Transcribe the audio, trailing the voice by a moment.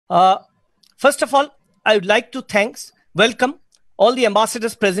Uh, First of all, I would like to welcome all the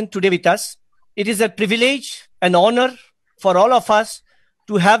ambassadors present today with us. It is a privilege and honor for all of us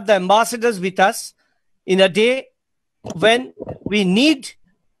to have the ambassadors with us in a day when we need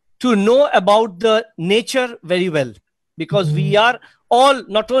to know about the nature very well, because we are all,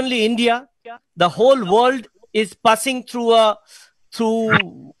 not only India, the whole world is passing through a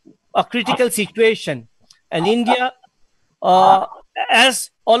critical situation. And India,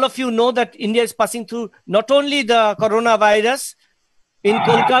 as all of you know, that India is passing through not only the coronavirus. In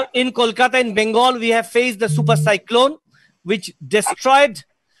Kolkata, in Bengal, we have faced the super cyclone, which destroyed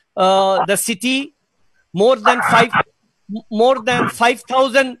the city. More than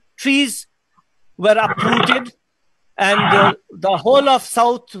 5,000 trees were uprooted, and the whole of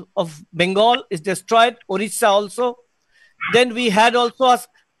south of Bengal is destroyed. Orissa also. Then we had also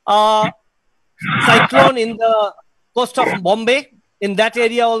a cyclone in the coast of Bombay. In that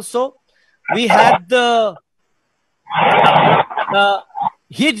area also, we had the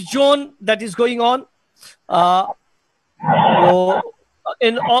heat zone that is going on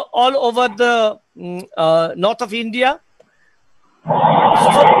in all over the north of India.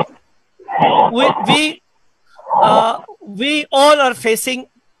 So we all are facing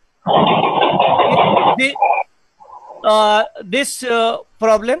this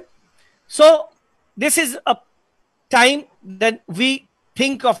problem. So this is a time that we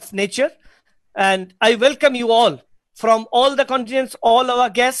think of nature, and I welcome you all from all the continents, all our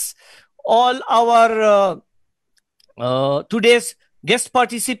guests, all our today's guest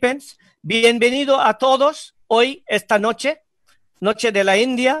participants. Bienvenido a todos hoy, esta noche, noche de la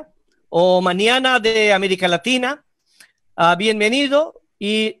India o mañana de América Latina. Bienvenido,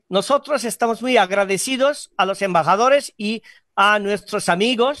 y nosotros estamos muy agradecidos a los embajadores y a nuestros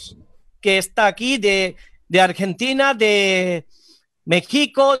amigos que está aquí de Argentina, de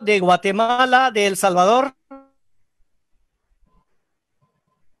México, de Guatemala, de El Salvador,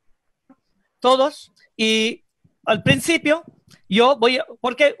 todos. Y al principio yo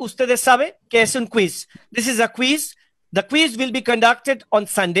porque ustedes saben que es un quiz. This is a quiz. The quiz will be conducted on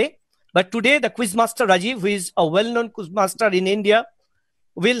Sunday, but today the quiz master Rajib, who is a well-known quiz master in India,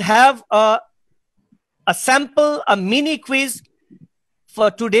 will have a sample, a mini quiz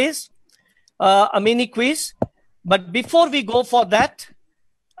for today's, a mini quiz. But before we go for that,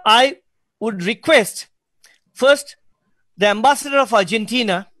 I would request first the ambassador of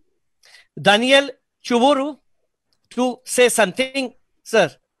Argentina, Daniel Chuburu, to say something. Sir,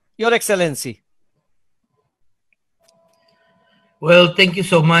 Your Excellency. Well, thank you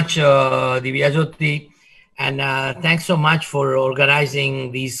so much, Divyajyoti, and thanks so much for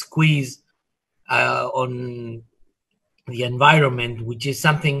organizing this quiz on the environment, which is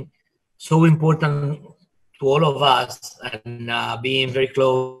something so important to all of us, and being very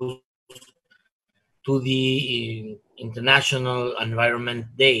close to the International Environment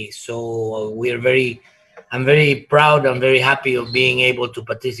Day. So I'm very proud and very happy of being able to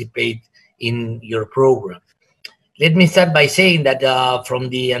participate in your program. Let me start by saying that from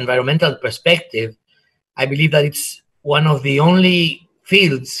the environmental perspective, I believe that it's one of the only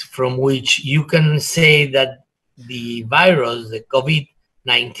fields from which you can say that the virus, the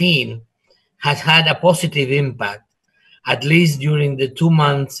COVID-19, has had a positive impact, at least during the 2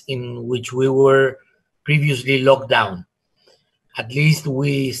 months in which we were previously locked down. At least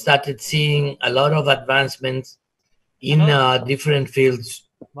we started seeing a lot of advancements in different fields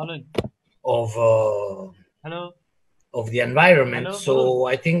of the environment. So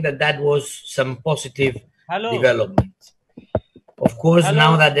I think that was some positive development. Of course,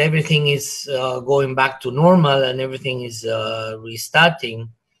 now that everything is going back to normal and everything is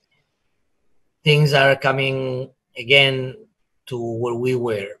restarting, things are coming again to where we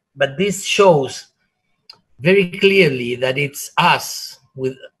were. But this shows very clearly that it's us,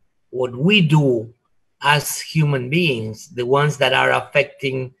 with what we do as human beings, the ones that are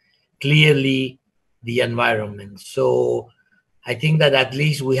affecting clearly the environment. So I think that at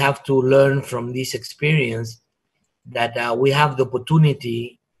least we have to learn from this experience that we have the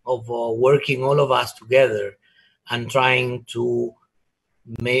opportunity of working all of us together and trying to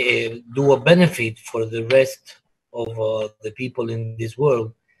do a benefit for the rest of the people in this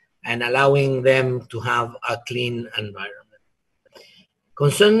world and allowing them to have a clean environment.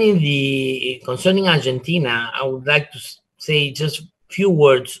 Concerning Argentina, I would like to say just a few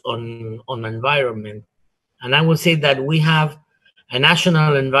words on environment. And I will say that we have a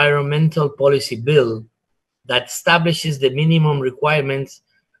national environmental policy bill that establishes the minimum requirements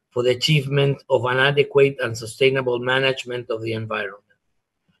for the achievement of an adequate and sustainable management of the environment,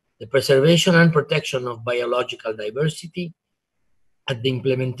 the preservation and protection of biological diversity, at the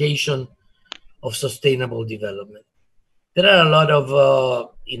implementation of sustainable development. There are a lot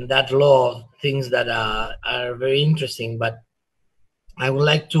of, in that law, things that are very interesting, but I would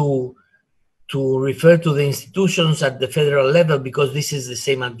like to refer to the institutions at the federal level, because this is the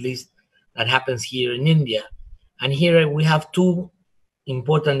same, at least, that happens here in India. And here we have two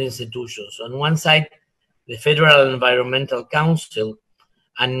important institutions. On one side, the Federal Environmental Council,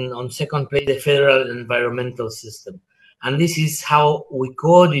 and on second place, the Federal Environmental System. And this is how we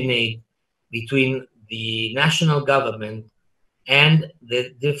coordinate between the national government and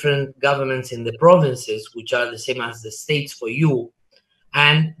the different governments in the provinces, which are the same as the states for you,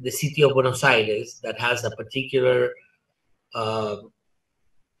 and the city of Buenos Aires, that has a particular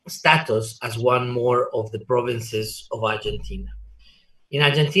status as one more of the provinces of Argentina. In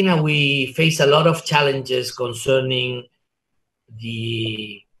Argentina, we face a lot of challenges concerning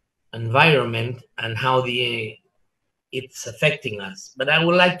the environment and how it's affecting us. But I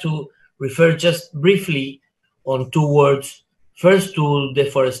would like to refer just briefly on two words. First, to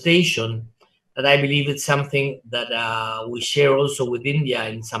deforestation, that I believe it's something that we share also with India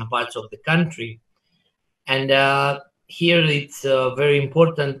in some parts of the country. And here it's very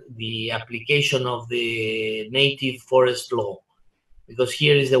important, the application of the native forest law, because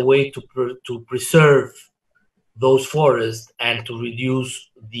here is a way to preserve those forests and to reduce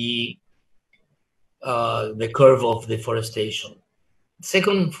the curve of deforestation.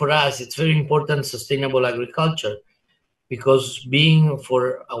 Second, for us, it's very important sustainable agriculture, because being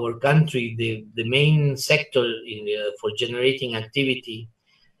for our country the main sector for generating activity,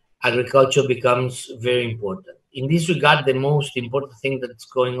 agriculture becomes very important. In this regard, the most important thing that's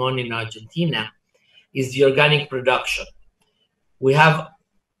going on in Argentina is the organic production. We have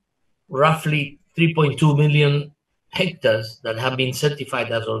roughly 3.2 million hectares that have been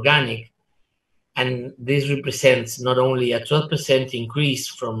certified as organic, and this represents not only a 12% increase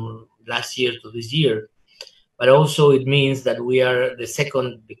from last year to this year, but also it means that we are the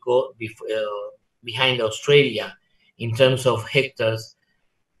second behind Australia in terms of hectares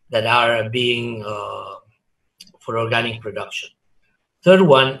that are being for organic production. Third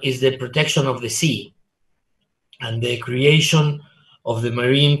one is the protection of the sea and the creation of the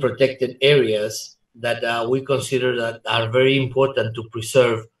marine protected areas that we consider that are very important to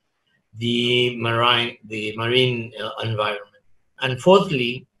preserve the marine environment. And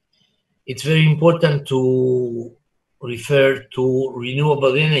fourthly, it's very important to refer to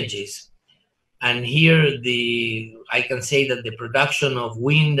renewable energies. And here I can say that the production of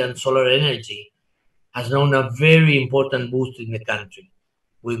wind and solar energy has known a very important boost in the country,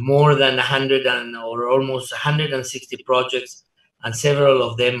 with more than 100 or almost 160 projects, and several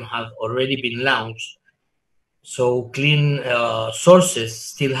of them have already been launched. So clean sources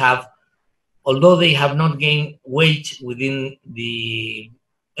still have, although they have not gained weight within the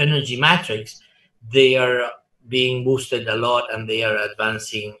energy matrix, they are being boosted a lot and they are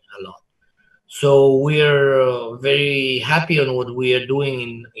advancing a lot. So we are very happy on what we are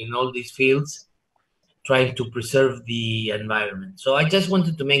doing in all these fields, trying to preserve the environment. So I just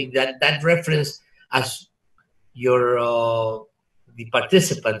wanted to make that reference as the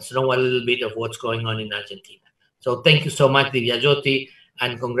participants know a little bit of what's going on in Argentina. So thank you so much, Divya Jyoti,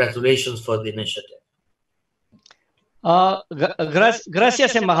 and congratulations for the initiative.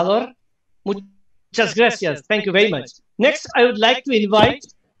 Gracias, Embajador. Muchas gracias. Thank you very much. Next, I would like to invite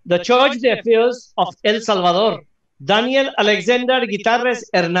the Charge d'Affaires of El Salvador, Daniel Alexander Guitarres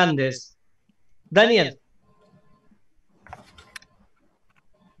Hernandez. Daniel.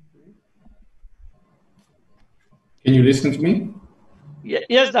 Can you listen to me?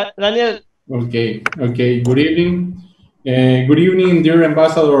 Yes, Daniel. Okay. Good evening. Good evening, dear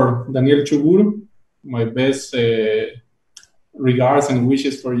Ambassador Daniel Chubur. My best regards and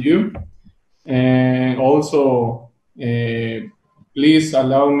wishes for you. And also, please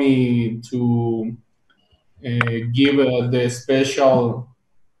allow me to give the special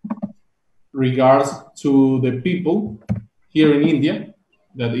regards to the people here in India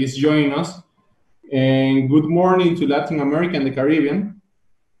that is joining us. And good morning to Latin America and the Caribbean.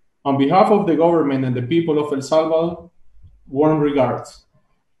 On behalf of the government and the people of El Salvador, warm regards.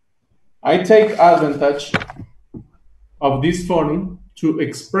 I take advantage of this forum to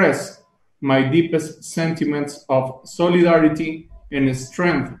express my deepest sentiments of solidarity and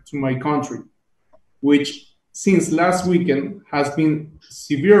strength to my country, which since last weekend has been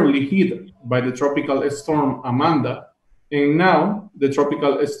severely hit by the tropical storm Amanda and now the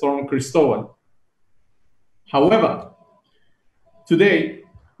tropical storm Cristobal. However, today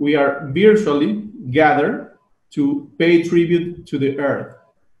we are virtually gathered to pay tribute to the earth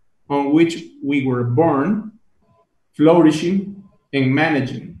on which we were born, flourishing, and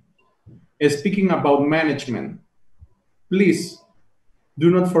managing. Speaking about management, please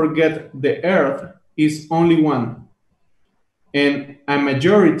do not forget the Earth is only one, and a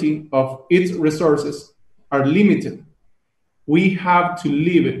majority of its resources are limited. We have to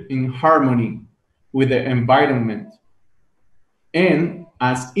live in harmony with the environment. And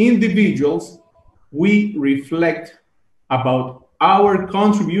as individuals, we reflect about our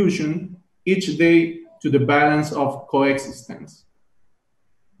contribution each day to the balance of coexistence.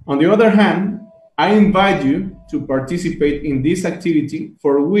 On the other hand, I invite you to participate in this activity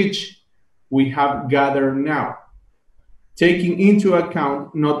for which we have gathered now, taking into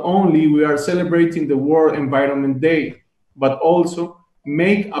account not only we are celebrating the World Environment Day, but also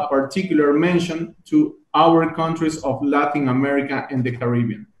make a particular mention to our countries of Latin America and the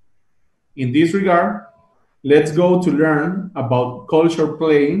Caribbean. In this regard, let's go to learn about culture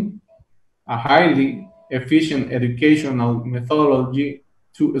playing, a highly efficient educational methodology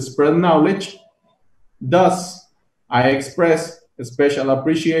to spread knowledge. Thus, I express a special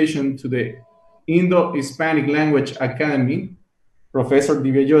appreciation to the Indo Hispanic Language Academy, Professor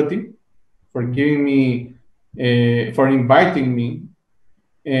Divyayotti, for giving me, for inviting me,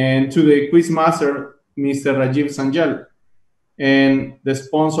 and to the quizmaster, Mr. Rajib Sanyal, and the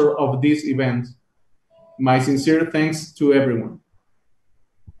sponsor of this event. My sincere thanks to everyone.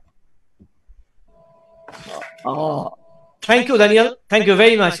 Thank you, Daniel. Thank you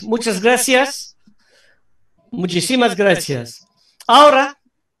very much. Muchas gracias. Muchísimas gracias. Ahora,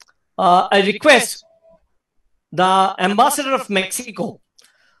 I request the Ambassador of Mexico,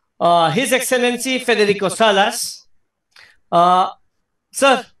 His Excellency Federico Salas.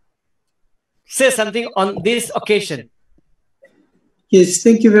 Sir, say something on this occasion. Yes,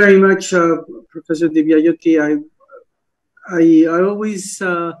 thank you very much, Professor Divyayotti. I always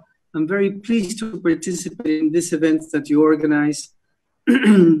I'm very pleased to participate in these events that you organize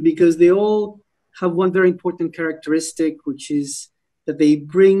because they all have one very important characteristic, which is that they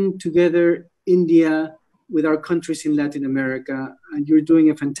bring together India with our countries in Latin America. And you're doing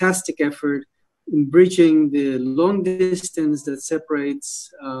a fantastic effort in bridging the long distance that separates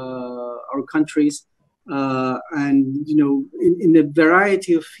our countries. And, you know, in a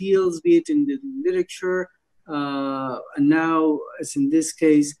variety of fields, be it in the literature, and now, as in this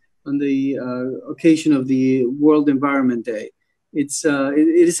case, on the occasion of the World Environment Day. It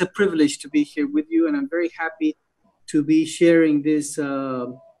is a privilege to be here with you, and I'm very happy to be sharing these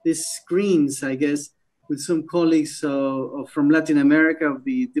screens, I guess, with some colleagues from Latin America, of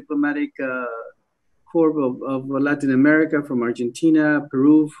the Diplomatic Corps of Latin America, from Argentina,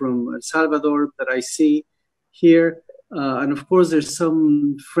 Peru, from El Salvador that I see here. And of course, there's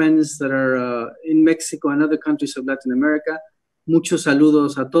some friends that are in Mexico and other countries of Latin America. Muchos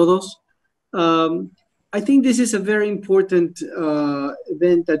saludos a todos. I think this is a very important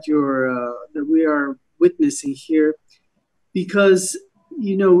event that that we are witnessing here, because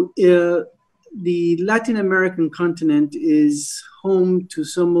you know the Latin American continent is home to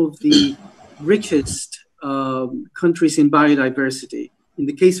some of the richest countries in biodiversity. In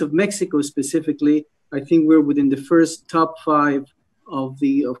the case of Mexico specifically, I think we're within the first top 5 of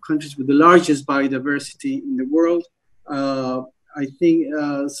countries with the largest biodiversity in the world. I think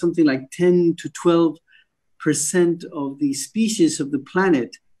something like 10 to 12% of the species of the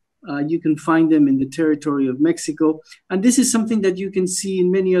planet, you can find them in the territory of Mexico. And this is something that you can see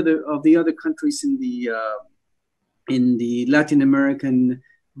in many of the other countries in the Latin American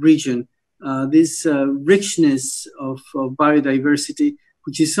region. This richness of biodiversity,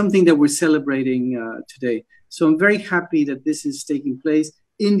 which is something that we're celebrating today. So I'm very happy that this is taking place.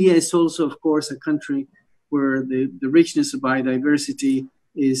 India is also, of course, a country where the richness of biodiversity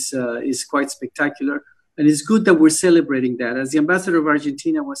is quite spectacular. And it's good that we're celebrating that. As the ambassador of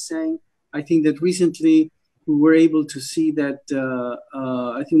Argentina was saying, I think that recently we were able to see that,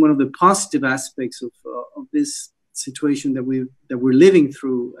 I think one of the positive aspects of this situation that we're living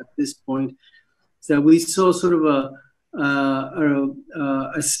through at this point is that we saw sort of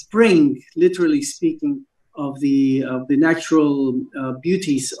a spring, literally speaking, of the natural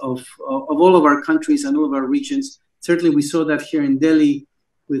beauties of all of our countries and all of our regions. Certainly, we saw that here in Delhi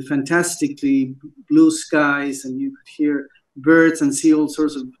with fantastically blue skies, and you could hear birds and see all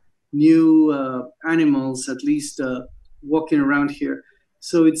sorts of new animals, at least walking around here.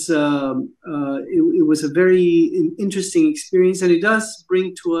 So it was a very interesting experience, and it does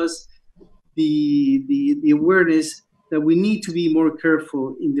bring to us the awareness that we need to be more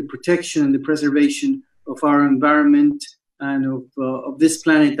careful in the protection and the preservation of our environment and of this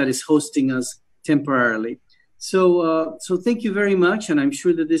planet that is hosting us temporarily. So thank you very much, and I'm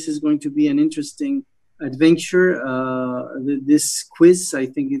sure that this is going to be an interesting adventure, this quiz. I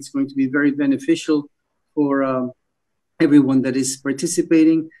think it's going to be very beneficial for everyone that is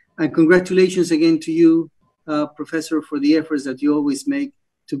participating. And congratulations again to you, Professor, for the efforts that you always make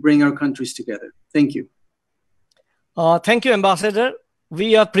to bring our countries together. Thank you. Thank you, Ambassador.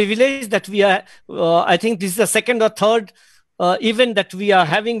 We are privileged that we are, I think this is the second or third event that we are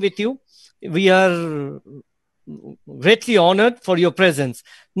having with you. We are greatly honored for your presence.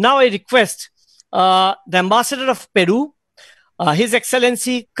 Now I request the Ambassador of Peru, His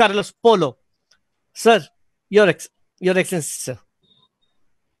Excellency Carlos Polo. Sir, Your Excellency, sir.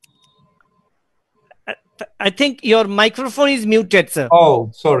 I think your microphone is muted, sir.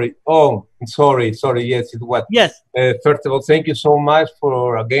 Oh, sorry. Oh, sorry. Yes, it was. Yes. First of all, thank you so much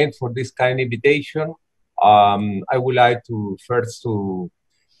for this kind invitation. I would like to first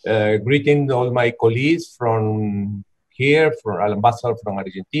greeting all my colleagues from here, from Ambassador from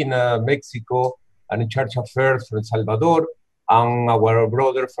Argentina, Mexico, and in Church Affairs from El Salvador, and our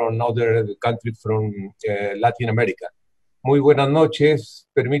brother from other country from Latin America. Muy buenas noches.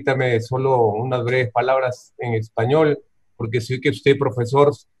 Permítame solo unas breves palabras en español, porque sé que usted,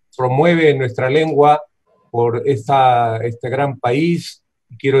 profesor, promueve nuestra lengua por este gran país.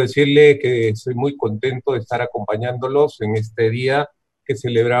 Quiero decirle que soy muy contento de estar acompañándolos en este día que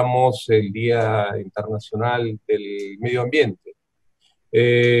celebramos el Día Internacional del Medio Ambiente.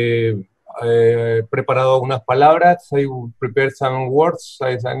 He preparado unas palabras. I will prepare some words,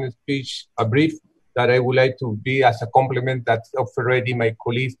 some speech, a brief, that I would like to be as a compliment that already my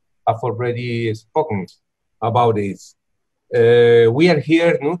colleagues have already spoken about this. We are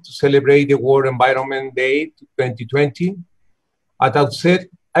here to celebrate the World Environment Day 2020. At outset,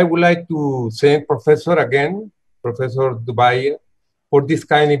 I would like to thank Professor Dubai, for this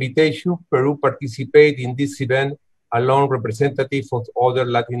kind invitation. Peru participate in this event along representatives of other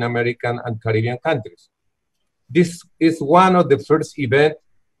Latin American and Caribbean countries. This is one of the first events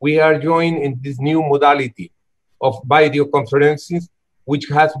we are joining in this new modality of video conferences, which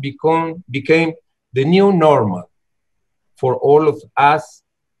has became the new normal for all of us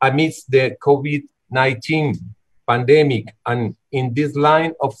amidst the COVID-19 pandemic and in this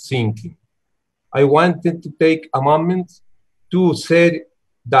line of thinking. I wanted to take a moment to say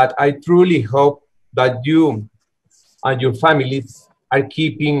that I truly hope that you and your families are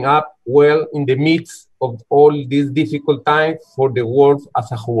keeping up well in the midst of all these difficult times for the world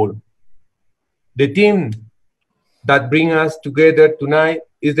as a whole. The theme that brings us together tonight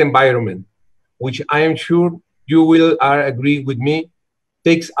is the environment, which I am sure you will agree with me,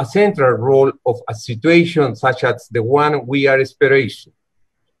 takes a central role of a situation such as the one we are experiencing.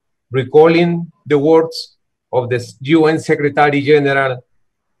 Recalling the words of the UN Secretary General,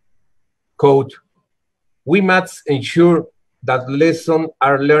 quote, "We must ensure that lessons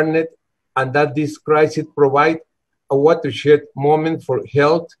are learned and that this crisis provides a watershed moment for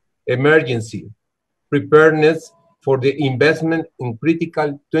health emergency, preparedness for the investment in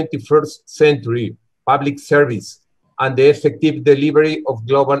critical 21st century public service, and the effective delivery of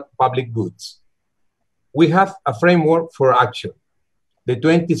global public goods. We have a framework for action, the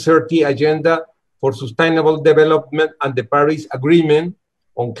 2030 Agenda for Sustainable Development and the Paris Agreement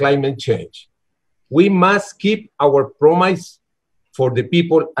on Climate Change. We must keep our promise for the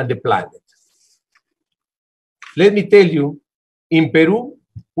people and the planet." Let me tell you, in Peru,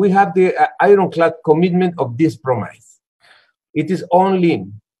 we have the ironclad commitment of this promise. It is only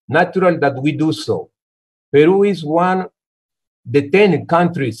natural that we do so. Peru is one of the 10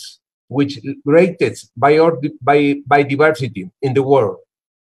 countries which greatest biodiversity in the world,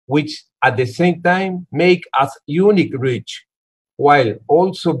 which at the same time make us unique rich, while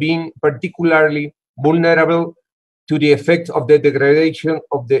also being particularly vulnerable to the effects of the degradation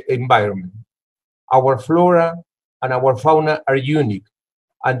of the environment. Our flora and our fauna are unique,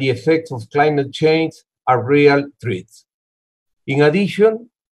 and the effects of climate change are real threats. In addition,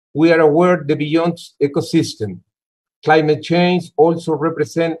 we are aware that beyond ecosystem, climate change also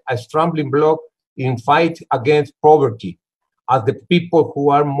represents a stumbling block in fight against poverty, as the people who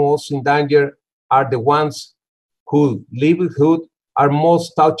are most in danger are the ones whose livelihood are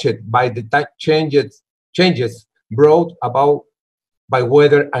most touched by the changes brought about by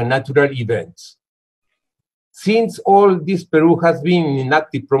weather and natural events. Since all this, Peru has been an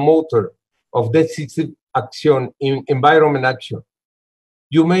active promoter of decisive action in environment action.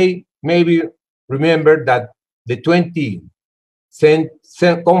 You may maybe remember that the 20th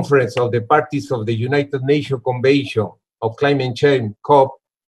Conference of the Parties of the United Nations Convention of Climate Change,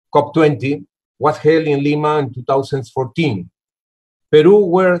 COP20, was held in Lima in 2014.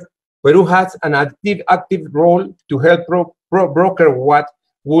 Peru has an active role to help broker what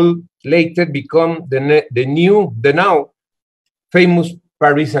will later become the now famous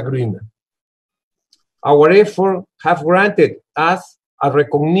Paris Agreement. Our effort have granted us a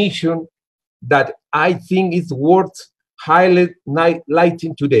recognition that I think is worth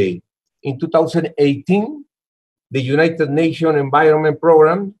highlighting today. In 2018, the United Nations Environment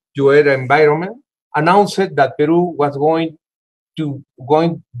Program, Environment, announced that Peru was going to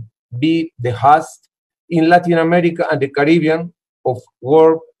be the host in Latin America and the Caribbean of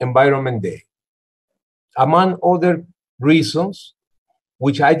World Environment Day. Among other reasons,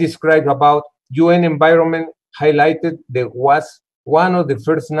 which I described about, UN Environment highlighted that was one of the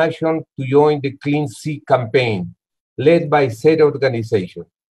first nations to join the Clean Sea campaign, led by said organization.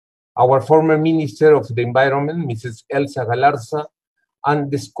 Our former Minister of the Environment, Mrs. Elsa Galarza,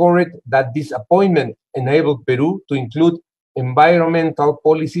 underscored that this appointment enabled Peru to include environmental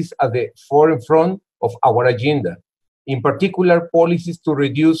policies at the forefront of our agenda, in particular policies to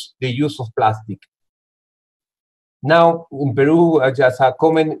reduce the use of plastic. Now, in Peru, just a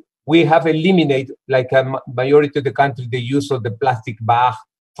comment, we have eliminated, like a majority of the country, the use of the plastic bag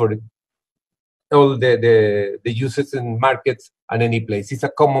for all the uses in markets and any place. It's a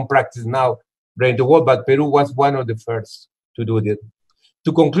common practice now around the world, but Peru was one of the first to do this.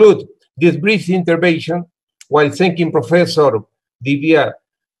 To conclude this brief intervention, while thanking Professor Divya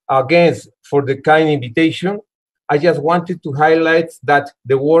again for the kind invitation, I just wanted to highlight that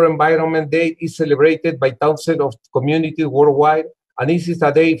the World Environment Day is celebrated by thousands of communities worldwide, and this is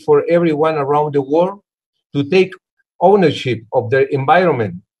a day for everyone around the world to take ownership of their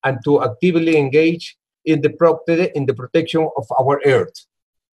environment and to actively engage in the protection of our Earth.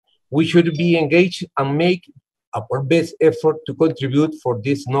 We should be engaged and make our best effort to contribute for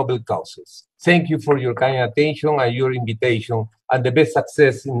these noble causes. Thank you for your kind attention and your invitation, and the best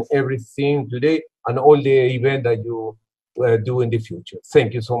success in everything today and all the events that you do in the future.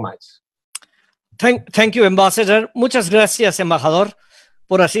 Thank you so much. Thank you, Ambassador. Muchas gracias, embajador,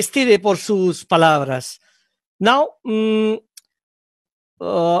 por asistir y por sus palabras. Now, I'm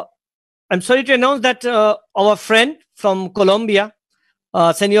sorry to announce that our friend from Colombia,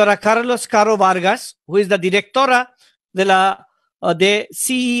 Señora Carlos Caro Vargas, who is the directora de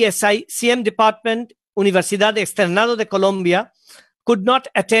CESI, CM Department, Universidad Externado de Colombia, could not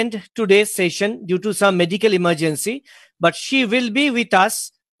attend today's session due to some medical emergency, but she will be with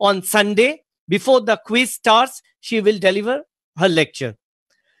us on Sunday. Before the quiz starts, she will deliver her lecture.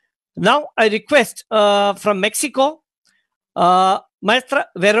 Now, I request from Mexico, Maestra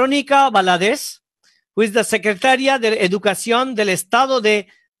Verónica Valadez, who is the Secretaria de Educación del Estado de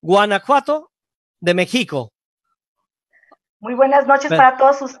Guanajuato, de México. Muy buenas noches para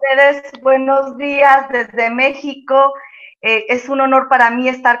todos ustedes. Buenos días desde México. Es un honor para mí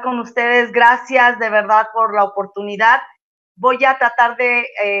estar con ustedes. Gracias de verdad por la oportunidad. Voy a tratar de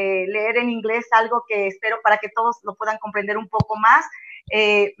leer en inglés algo que espero para que todos lo puedan comprender un poco más.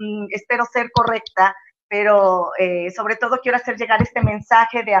 Espero ser correcta, pero sobre todo quiero hacer llegar este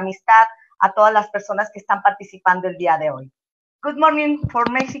mensaje de amistad a todas las personas que están participando el día de hoy. Good morning for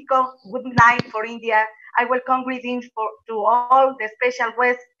Mexico, good night for India. I welcome greetings to all the special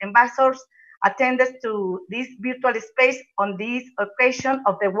guest ambassadors attended to this virtual space on this occasion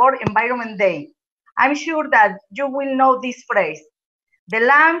of the World Environment Day. I'm sure that you will know this phrase. The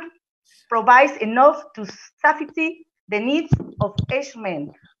land provides enough to satisfy the needs of each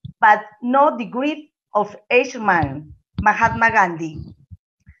man, but no the greed of each man. Mahatma Gandhi.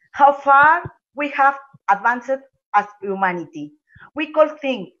 How far we have advanced as humanity. We could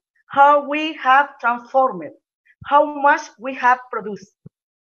think how we have transformed, how much we have produced,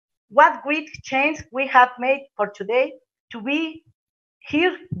 what great change we have made for today to be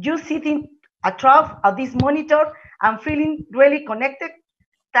here, you sitting atop of this monitor and feeling really connected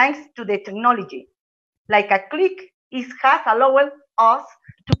thanks to the technology. Like a click, it has allowed us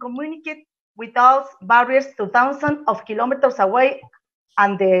to communicate without barriers to thousands of kilometers away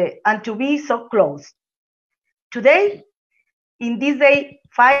and to be so close. Today, in this day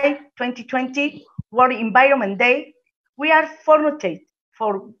 5, 2020, World Environment Day, we are fortunate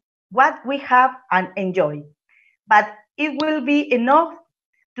for what we have and enjoy. But it will be enough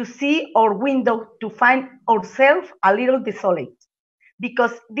to see our window to find ourselves a little desolate.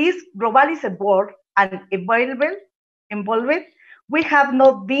 Because this globalized world and involved, we have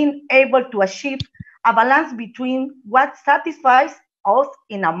not been able to achieve a balance between what satisfies us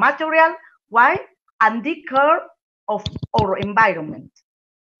in a material way and the care of our environment.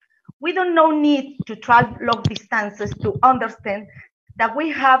 We don't no need to travel long distances to understand that we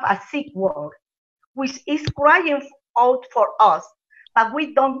have a sick world, which is crying out for us, but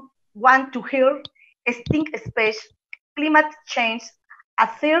we don't want to hear a stink speech, climate change, A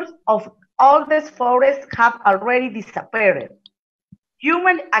third of all these forests have already disappeared.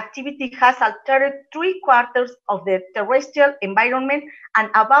 Human activity has altered 3/4 of the terrestrial environment and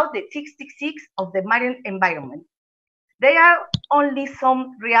about the 66% of the marine environment. There are only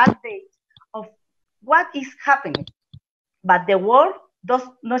some real dates of what is happening, but the world does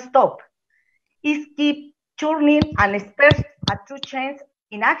not stop. It keeps churning and expects a true change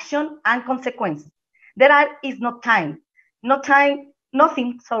in action and consequence. Is no time, nothing,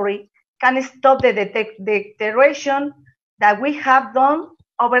 can stop the deterioration that we have done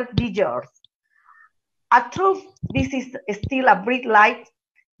over the years. At truth, this is still a bright light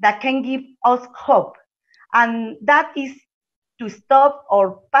that can give us hope, and that is to stop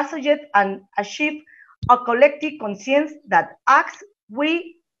our passage and achieve a collective conscience that acts with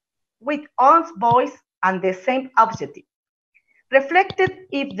one's voice and the same objective. Reflected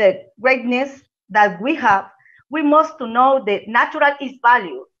in the greatness that we have, we must to know that natural is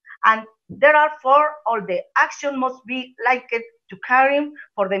value, and therefore all the action must be liked to caring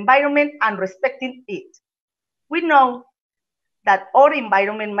for the environment and respecting it. We know that our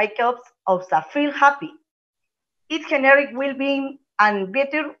environment makes us feel happy. It generates well-being and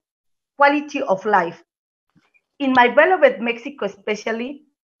better quality of life. In my beloved Mexico specifically,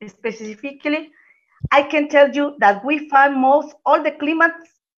 I can tell you that we find most all the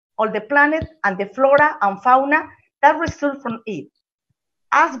climates, all the planet, and the flora and fauna that result from it,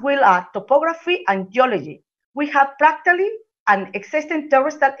 as well as topography and geology. We have practically an existing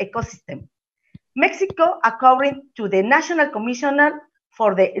terrestrial ecosystem. Mexico, according to the National Commissioner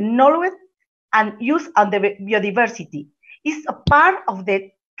for the Knowledge and Use of the Biodiversity, is a part of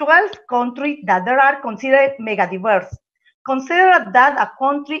the 12 countries that are considered megadiverse. Consider that a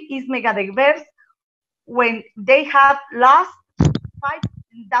country is megadiverse when they have lost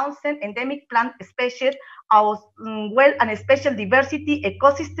 5,000 endemic plant species as well as special diversity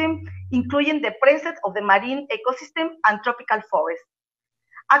ecosystem, including the presence of the marine ecosystem and tropical forest.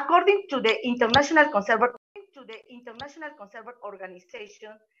 According to the International Conservation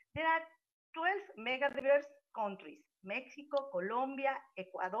Organization, there are 12 megadiverse countries: Mexico, Colombia,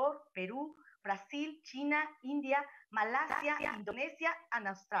 Ecuador, Peru, Brazil, China, India, Malaysia, Indonesia, and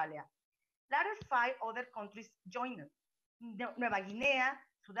Australia. Later 5 other countries joined: Nueva Guinea,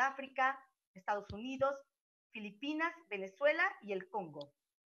 Sudáfrica, Estados Unidos, Filipinas, Venezuela, y el Congo.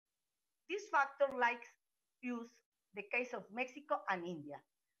 This factor likes use the case of Mexico and India,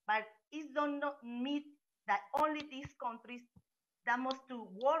 but it does not mean that only these countries that must to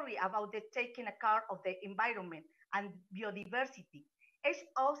worry about the taking care of the environment and biodiversity. Each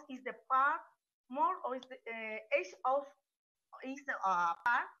of is the part more or each of is a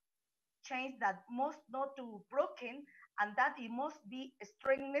part change that must not to broken and that it must be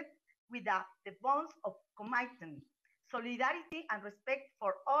strengthened with the bonds of commitment, solidarity, and respect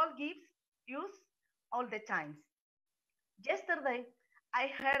for all gives use all the times. Yesterday, I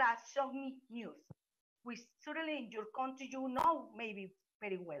heard a shocking news, which certainly in your country you know maybe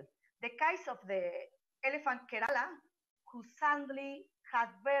very well. The case of the elephant Kerala, who sadly has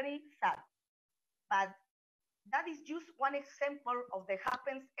very sad. But that is just one example of the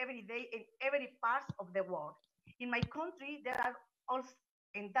happens every day in every part of the world. In my country, there are also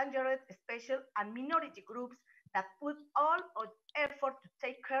endangered special and minority groups that put all of effort to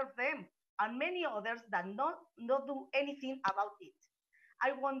take care of them, and many others that not do anything about it.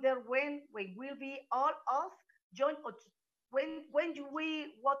 I wonder when we will be all us join when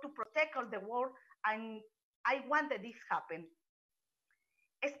we want to protect all the world, and I want that this happen.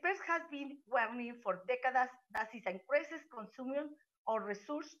 Experts have been warning for decades that it increases consumption of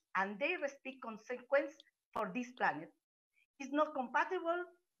resources and they respect consequence for this planet. It's not compatible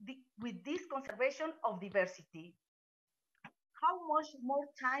with this conservation of diversity. How much more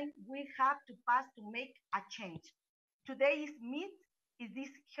time we have to pass to make a change? Today is myth is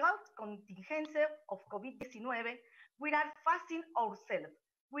this health contingency of COVID-19. We are facing ourselves.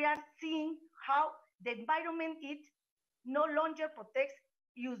 We are seeing how the environment it no longer protects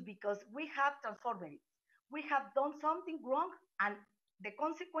us because we have transformed it. We have done something wrong and the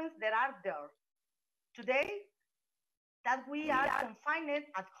consequences that are there. Today, that we are confined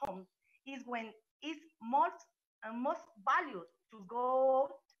at home is when it's most valued to go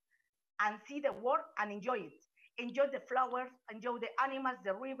and see the world and enjoy it. Enjoy the flowers, enjoy the animals,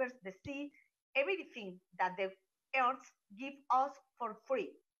 the rivers, the sea, everything that the earth gives us for free.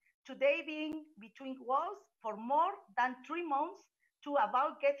 Today being between walls for more than 3 months to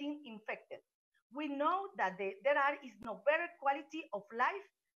about getting infected. We know that is no better quality of life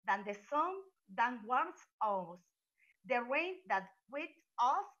than the sun that warms us, the rain that wets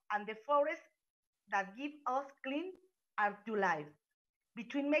us, and the forest that give us clean air to life.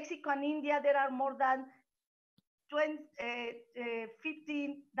 Between Mexico and India, there are more than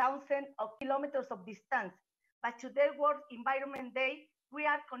 15,000 kilometers of distance. But today, World Environment Day, we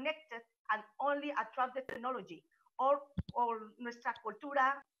are connected and only attract the technology. Or nuestra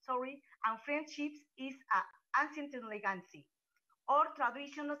cultura, and friendships is an ancient legacy. Our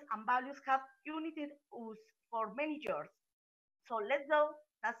traditions and values have united us for many years. So let's go.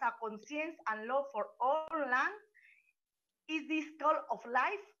 That's a conscience and love for all land is this call of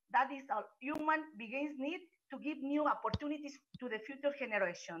life that is a human beings need to give new opportunities to the future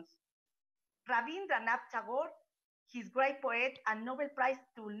generations. Rabindranath Tagore, his great poet and Nobel Prize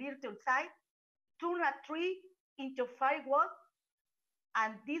to Little Side, turn a tree into firewood,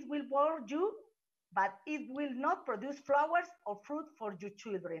 and this will bore you, but it will not produce flowers or fruit for your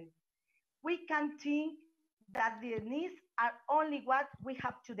children. We can think that the needs are only what we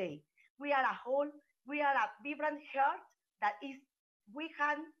have today. We are a whole, we are a vibrant heart that is, we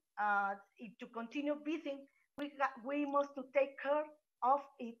can, to continue breathing, we must to take care of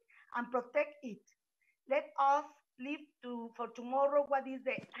it and protect it. Let us live for tomorrow what is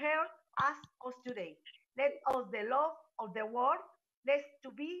the earth asks us today. Let us the love of the world, let's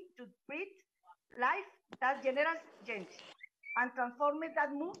to breathe life that generates change and transform it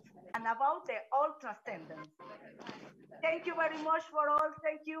that moves and about the all transcendence. Thank you very much for all.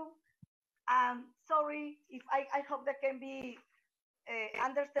 Thank you. Sorry if I hope that can be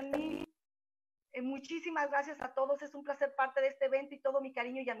understand me. Muchísimas gracias a todos. Es un placer parte de este evento y todo mi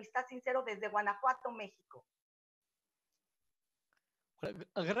cariño y amistad sincero desde Guanajuato, México.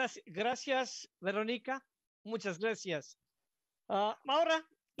 Gracias, Verónica. Muchas gracias. Ahora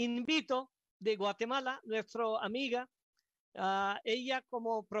invito de Guatemala, nuestra amiga, ella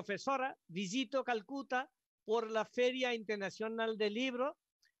como profesora, visitó Calcuta por la Feria Internacional del Libro,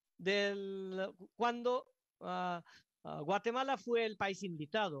 cuando Guatemala fue el país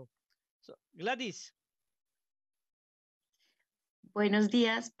invitado. Gladys. Buenos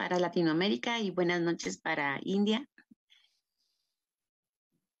días para Latinoamérica y buenas noches para India.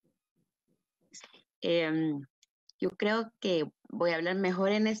 Yo creo que voy a hablar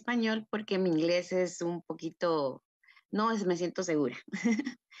mejor en español porque mi inglés es un poquito, me siento segura.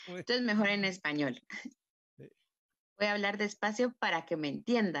 Entonces mejor en español. Voy a hablar despacio para que me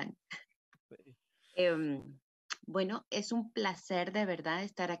entiendan. Bueno, es un placer de verdad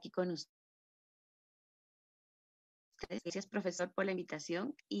estar aquí con ustedes. Gracias, profesor, por la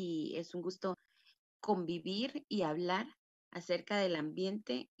invitación y es un gusto convivir y hablar acerca del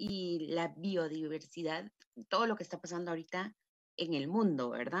ambiente y la biodiversidad, todo lo que está pasando ahorita en el mundo,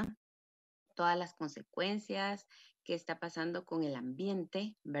 ¿verdad? Todas las consecuencias que está pasando con el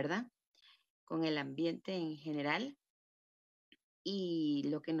ambiente, ¿verdad? Con el ambiente en general y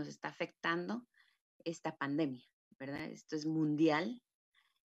lo que nos está afectando esta pandemia, ¿verdad? Esto es mundial.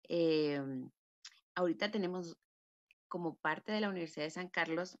 Ahorita tenemos como parte de la Universidad de San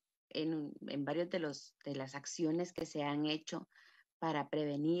Carlos en varios de las acciones que se han hecho para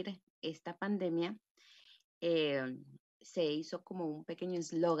prevenir esta pandemia, se hizo como un pequeño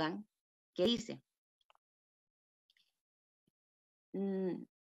eslogan que dice,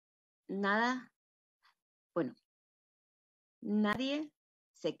 nadie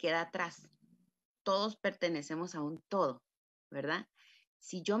se queda atrás, todos pertenecemos a un todo, ¿verdad?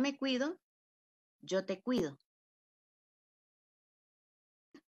 Si yo me cuido, yo te cuido.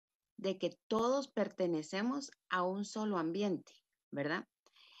 De que todos pertenecemos a un solo ambiente, ¿verdad?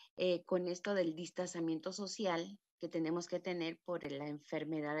 Con esto del distanciamiento social que tenemos que tener por la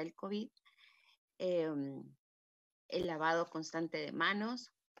enfermedad del COVID, el lavado constante de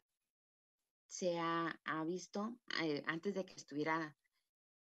manos, se ha visto antes de que estuviera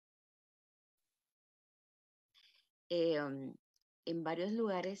en varios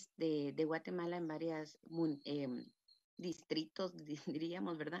lugares de Guatemala, en varios distritos,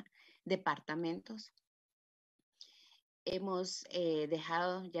 diríamos, ¿verdad? Departamentos. Hemos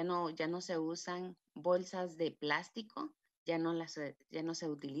dejado, ya no se usan bolsas de plástico, ya no se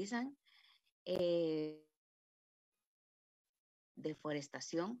utilizan.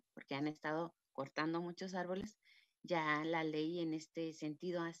 Deforestación, porque han estado cortando muchos árboles. Ya la ley en este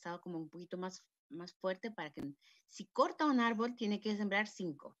sentido ha estado como un poquito más fuerte para que si corta un árbol tiene que sembrar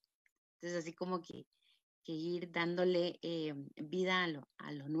 5. Entonces así como que ir dándole vida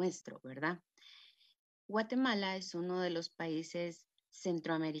a lo nuestro, ¿verdad? Guatemala es uno de los países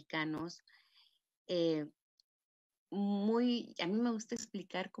centroamericanos a mí me gusta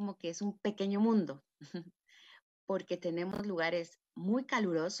explicar como que es un pequeño mundo, porque tenemos lugares muy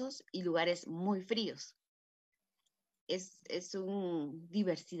calurosos y lugares muy fríos. Es una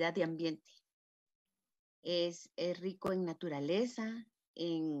diversidad de ambiente. Es rico en naturaleza,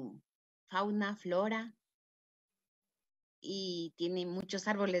 en fauna, flora, y tiene muchos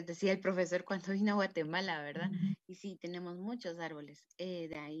árboles, decía el profesor cuando vino a Guatemala, ¿verdad? Y sí, tenemos muchos árboles,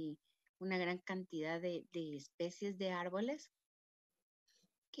 de ahí una gran cantidad de especies de árboles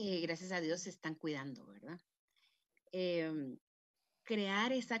que gracias a Dios se están cuidando, ¿verdad?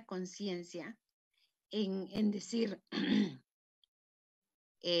 Crear esa conciencia en decir,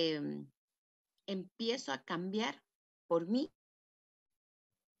 empiezo a cambiar por mí,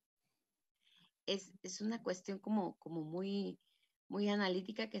 es una cuestión como muy, muy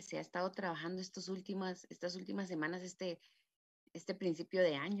analítica que se ha estado trabajando estas últimas semanas, este principio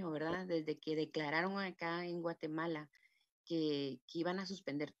de año, ¿verdad? Desde que declararon acá en Guatemala que iban a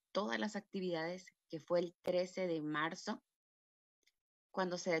suspender todas las actividades, que fue el 13 de marzo,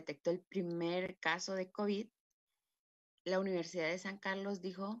 cuando se detectó el primer caso de COVID, la Universidad de San Carlos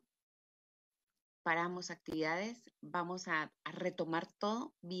dijo, paramos actividades, vamos a retomar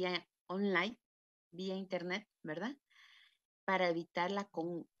todo vía online, vía internet, ¿verdad? Para evitar la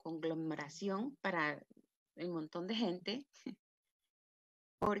conglomeración para un montón de gente,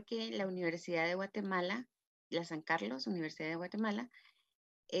 porque la Universidad de Guatemala, la San Carlos, Universidad de Guatemala,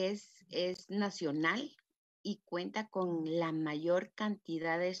 es nacional y cuenta con la mayor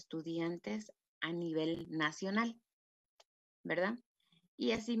cantidad de estudiantes a nivel nacional, ¿verdad?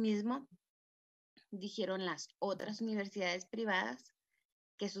 Y asimismo, dijeron las otras universidades privadas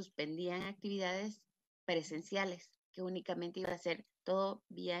que suspendían actividades presenciales, que únicamente iba a ser todo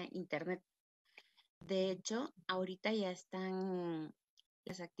vía internet. De hecho, ahorita ya están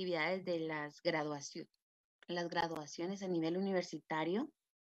las actividades de las graduaciones a nivel universitario,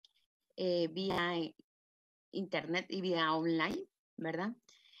 vía internet y vía online, ¿verdad?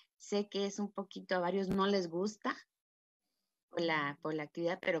 Sé que es un poquito, a varios no les gusta por la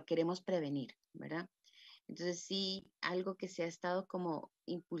actividad, pero queremos prevenir, ¿verdad? Entonces sí, algo que se ha estado como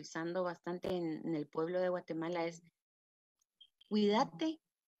impulsando bastante en el pueblo de Guatemala es cuídate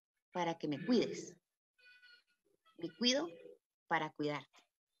para que me cuides. Me cuido para cuidarte,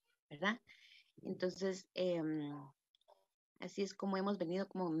 ¿verdad? Entonces, así es como hemos venido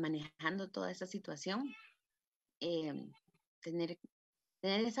como manejando toda esa situación, tener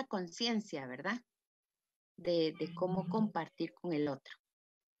esa conciencia, ¿verdad? De cómo compartir con el otro.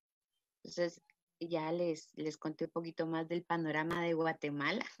 Entonces, ya les conté un poquito más del panorama de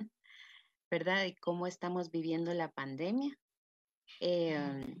Guatemala, ¿verdad? De cómo estamos viviendo la pandemia.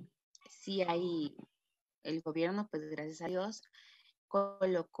 Sí hay, el gobierno, pues gracias a Dios,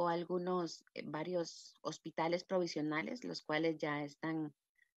 colocó varios hospitales provisionales, los cuales ya están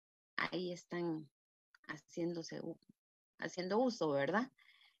haciendo uso, ¿verdad?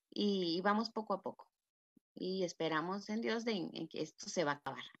 Y vamos poco a poco. Y esperamos en Dios en que esto se va a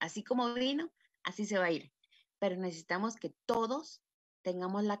acabar. Así como vino, así se va a ir. Pero necesitamos que todos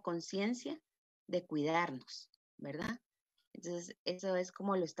tengamos la conciencia de cuidarnos, ¿verdad? Entonces, eso es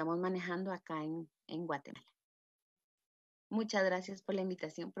como lo estamos manejando acá en Guatemala. Muchas gracias por la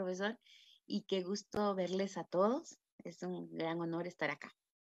invitación, profesor, y qué gusto verles a todos. Es un gran honor estar acá.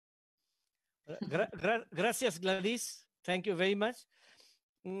 Gracias, Gladys. Thank you very much.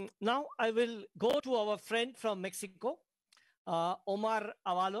 Now I will go to our friend from Mexico, Omar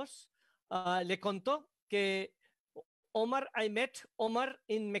Avalos. Le contó que I met Omar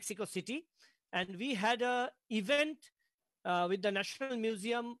in Mexico City, and we had an event with the National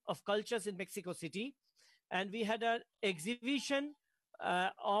Museum of Cultures in Mexico City, and we had an exhibition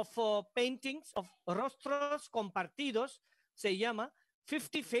of paintings of rostros compartidos, se llama,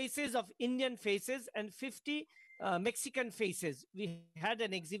 50 faces of Indian faces and 50 Mexican faces. We had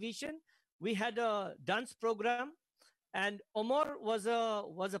an exhibition, we had a dance program, and Omar was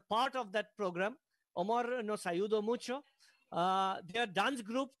a part of that program. Omar nos ayudó mucho. Their dance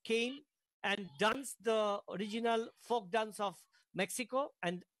group came and danced the original folk dance of Mexico,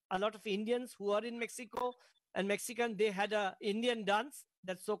 and a lot of Indians who are in Mexico and Mexican, they had an Indian dance,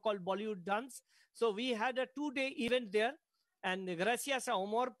 that so-called Bollywood dance. So we had a 2-day event there. And gracias a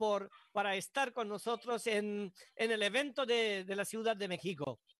Omar para estar con nosotros en el evento de la Ciudad de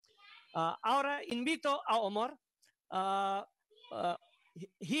México. Ahora invito a Omar.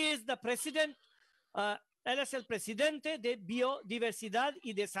 He is the president, él es el presidente de Biodiversidad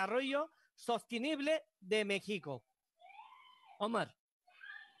y Desarrollo Sostenible de México. Omar.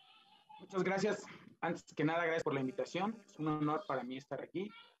 Muchas gracias. Antes que nada, gracias por la invitación. Es un honor para mí estar aquí.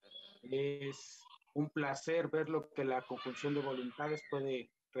 Es un placer ver lo que la conjunción de voluntades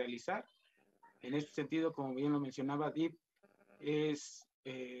puede realizar. En este sentido, como bien lo mencionaba Dip, es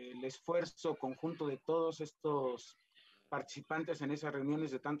el esfuerzo conjunto de todos estos participantes en esas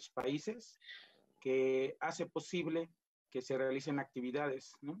reuniones de tantos países que hace posible que se realicen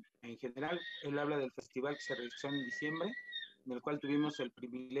actividades, ¿no? En general, él habla del festival que se realizó en diciembre, en el cual tuvimos el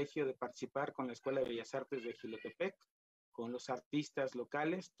privilegio de participar con la Escuela de Bellas Artes de Jilotepec, con los artistas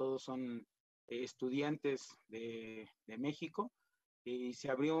locales, todos son estudiantes de México, y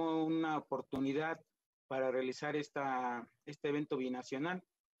se abrió una oportunidad para realizar este evento binacional,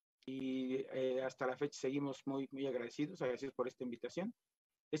 y hasta la fecha seguimos muy agradecidos por esta invitación.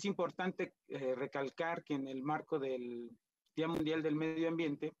 Es importante recalcar que en el marco del Día Mundial del Medio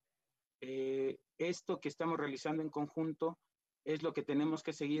Ambiente, esto que estamos realizando en conjunto es lo que tenemos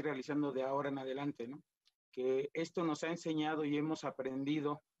que seguir realizando de ahora en adelante, ¿no? Que esto nos ha enseñado y hemos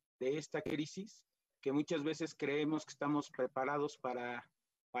aprendido de esta crisis, que muchas veces creemos que estamos preparados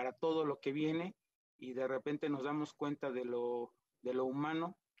para todo lo que viene, y de repente nos damos cuenta de lo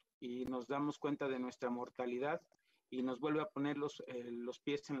humano, y nos damos cuenta de nuestra mortalidad, y nos vuelve a poner los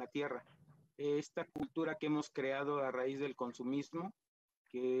pies en la tierra. Esta cultura que hemos creado a raíz del consumismo,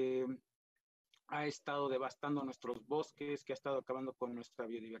 que ha estado devastando nuestros bosques, que ha estado acabando con nuestra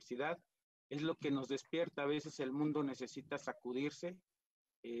biodiversidad, es lo que nos despierta. A veces el mundo necesita sacudirse,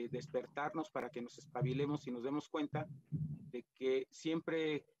 despertarnos para que nos espabilemos y nos demos cuenta de que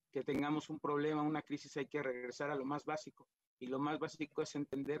siempre que tengamos un problema, una crisis, hay que regresar a lo más básico. Y lo más básico es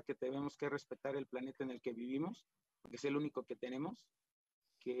entender que tenemos que respetar el planeta en el que vivimos, porque es el único que tenemos,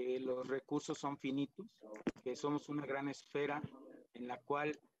 que los recursos son finitos, que somos una gran esfera en la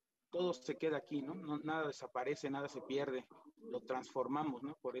cual todo se queda aquí, ¿no? Nada desaparece, nada se pierde, lo transformamos,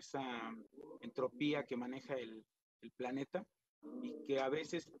 ¿no? Por esa entropía que maneja el planeta, y que a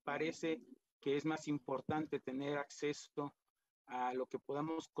veces parece que es más importante tener acceso a lo que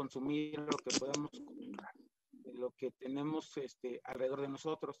podamos consumir, a lo que podamos comprar, de lo que tenemos alrededor de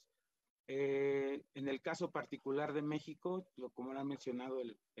nosotros. En el caso particular de México, como lo ha mencionado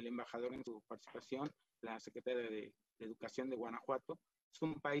el embajador en su participación, la secretaria de Educación de Guanajuato, es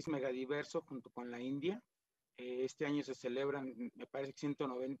un país megadiverso junto con la India. Este año se celebran, me parece,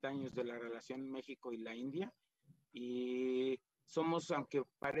 190 años de la relación México y la India, y somos, aunque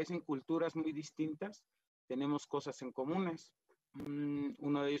parecen culturas muy distintas, tenemos cosas en comunes.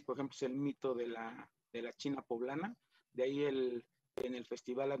 Uno de ellos, por ejemplo, es el mito de la China poblana. De ahí en el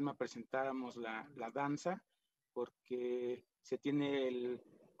Festival ADMA presentábamos la danza, porque se tiene el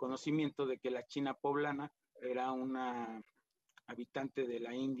conocimiento de que la China poblana era una habitante de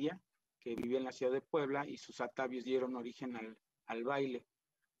la India que vivía en la ciudad de Puebla, y sus atavios dieron origen al baile,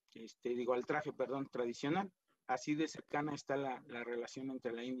 al traje, perdón, tradicional. Así de cercana está la relación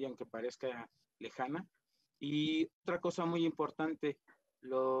entre la India, aunque parezca lejana. Y otra cosa muy importante,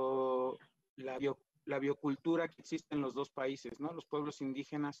 la biocultura que existe en los dos países, ¿no? Los pueblos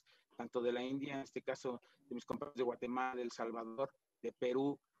indígenas, tanto de la India, en este caso de mis compañeros de Guatemala, de El Salvador, de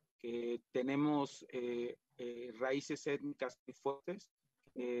Perú, que tenemos raíces étnicas muy fuertes,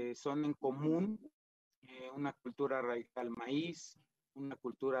 son en común una cultura arraigada al maíz, una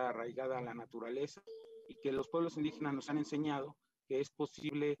cultura arraigada a la naturaleza, y que los pueblos indígenas nos han enseñado que es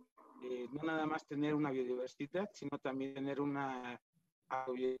posible no nada más tener una biodiversidad, sino también tener una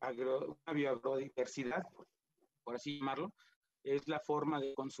biodiversidad, por así llamarlo. Es la forma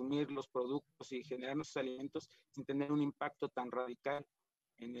de consumir los productos y generar nuestros alimentos sin tener un impacto tan radical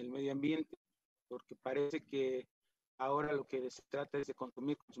en el medio ambiente, porque parece que ahora lo que se trata es de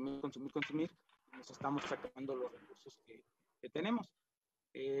consumir, nos estamos sacando los recursos que tenemos.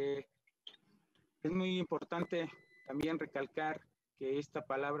 Es muy importante también recalcar que esta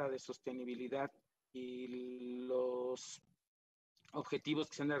palabra de sostenibilidad y los objetivos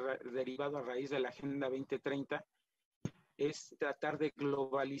que se han derivado a raíz de la Agenda 2030 es tratar de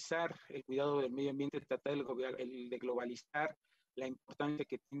globalizar el cuidado del medio ambiente, tratar de globalizar la importancia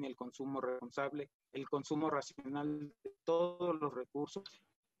que tiene el consumo responsable, el consumo racional de todos los recursos,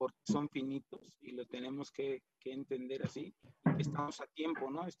 porque son finitos y lo tenemos que entender así. Estamos a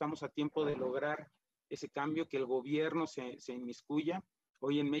tiempo, ¿no? Estamos a tiempo de lograr ese cambio, que el gobierno se inmiscuya.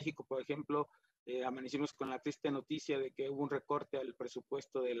 Hoy en México, por ejemplo, amanecimos con la triste noticia de que hubo un recorte al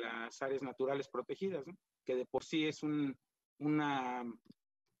presupuesto de las áreas naturales protegidas, ¿no? Que de por sí es una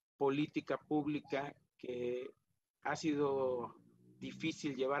política pública que ha sido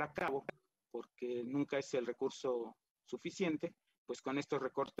difícil llevar a cabo porque nunca es el recurso suficiente. Pues con estos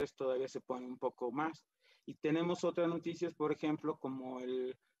recortes todavía se pone un poco más. Y tenemos otras noticias, por ejemplo, como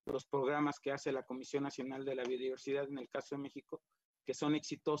los programas que hace la Comisión Nacional de la Biodiversidad en el caso de México, que son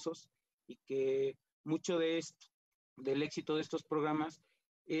exitosos, y que mucho del éxito de estos programas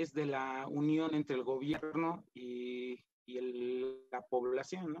es de la unión entre el gobierno y la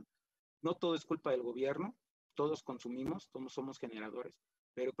población, ¿no? No todo es culpa del gobierno, todos consumimos, todos somos generadores,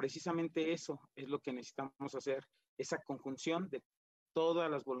 pero precisamente eso es lo que necesitamos hacer, esa conjunción de todas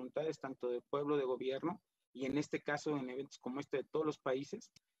las voluntades, tanto del pueblo, de gobierno, y en este caso en eventos como este de todos los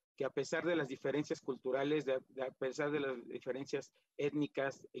países, que a pesar de las diferencias culturales, a pesar de las diferencias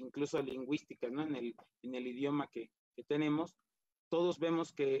étnicas e incluso lingüísticas, ¿no? en el idioma que tenemos, todos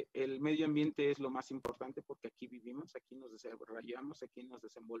vemos que el medio ambiente es lo más importante porque aquí vivimos, aquí nos desarrollamos, aquí nos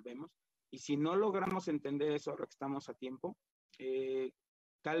desenvolvemos, y si no logramos entender eso ahora que estamos a tiempo,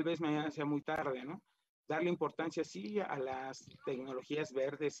 tal vez mañana sea muy tarde, ¿no? Darle importancia sí a las tecnologías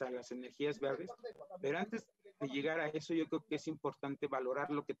verdes, a las energías verdes, pero antes de llegar a eso yo creo que es importante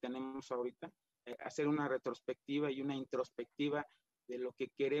valorar lo que tenemos ahorita, hacer una retrospectiva y una introspectiva de lo que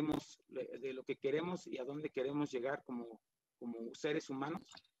queremos y a dónde queremos llegar como seres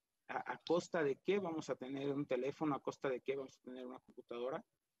humanos, a costa de qué vamos a tener un teléfono, a costa de qué vamos a tener una computadora,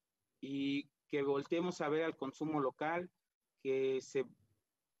 y que volteemos a ver al consumo local, que se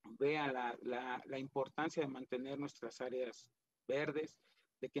vea la importancia de mantener nuestras áreas verdes,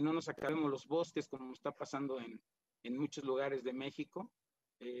 de que no nos acabemos los bosques como está pasando en muchos lugares de México,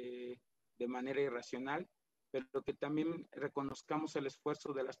 de manera irracional, pero que también reconozcamos el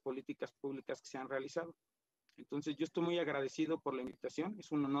esfuerzo de las políticas públicas que se han realizado. Entonces yo estoy muy agradecido por la invitación,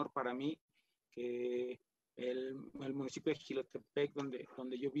 es un honor para mí que el municipio de Jiloteper,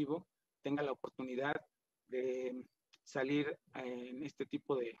 donde yo vivo, tenga la oportunidad de salir en este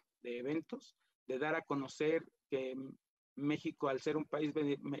tipo de eventos, de dar a conocer que México, al ser un país,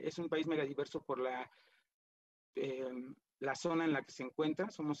 es un país megadiverso por la zona en la que se encuentra.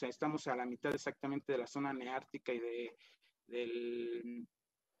 Estamos a la mitad exactamente de la zona neártica y de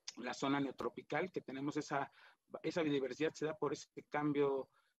la zona neotropical, que tenemos esa biodiversidad, se da por ese cambio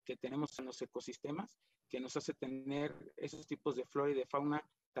que tenemos en los ecosistemas, que nos hace tener esos tipos de flora y de fauna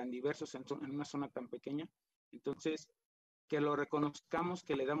tan diversos en una zona tan pequeña. Entonces, que lo reconozcamos,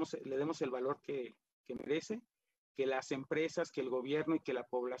 que le demos el valor que merece, que las empresas, que el gobierno y que la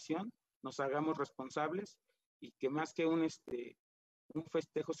población nos hagamos responsables, y que más que un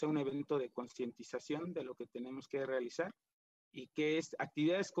festejo sea un evento de concientización de lo que tenemos que realizar, y que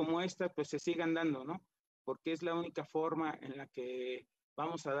actividades como esta pues se sigan dando, ¿no? Porque es la única forma en la que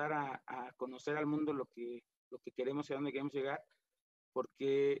vamos a dar a conocer al mundo lo que queremos y a dónde queremos llegar,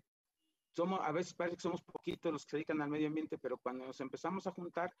 porque a veces parece que somos poquitos los que se dedican al medio ambiente, pero cuando nos empezamos a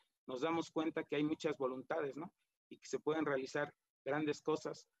juntar nos damos cuenta que hay muchas voluntades, ¿no? Y que se pueden realizar grandes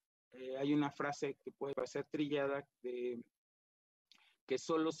cosas. Hay una frase que puede parecer trillada de que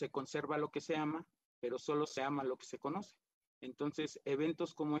solo se conserva lo que se ama, pero solo se ama lo que se conoce. Entonces,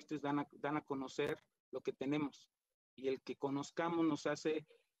 eventos como estos dan a conocer lo que tenemos, y el que conozcamos nos hace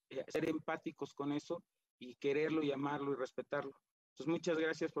ser empáticos con eso y quererlo y amarlo y respetarlo. Entonces, muchas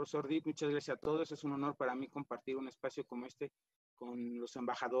gracias, profesor Dip, muchas gracias a todos. Es un honor para mí compartir un espacio como este con los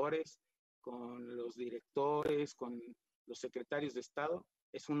embajadores, con los directores, con los secretarios de Estado.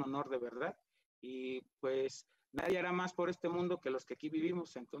 Es un honor de verdad, y pues nadie hará más por este mundo que los que aquí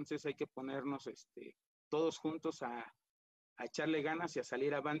vivimos. Entonces hay que ponernos todos juntos a echarle ganas y a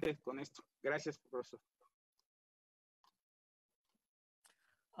salir avante con esto. Gracias, profesor.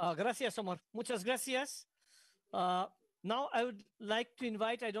 Gracias, Omar. Muchas gracias. Now I would like to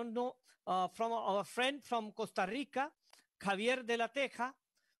invite, I don't know, from our friend from Costa Rica, Javier de la Teja,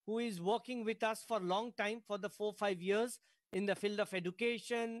 who is working with us for a long time, for the 4-5 years in the field of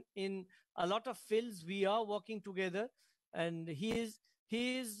education. In a lot of fields we are working together, and his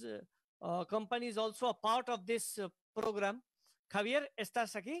company is also a part of this program. Javier,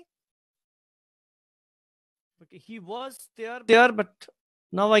 ¿estás aquí? Okay, he was there, but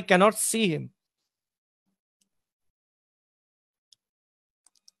now I cannot see him.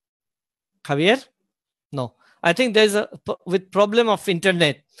 Javier? No, I think there's a problem of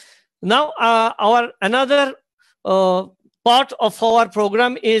internet. Now, our another part of our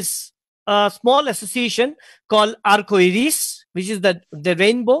program is a small association called Arcoiris, which is the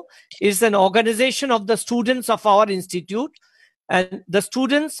rainbow. Is an organization of the students of our institute, and the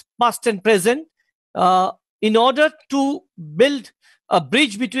students, past and present, in order to build a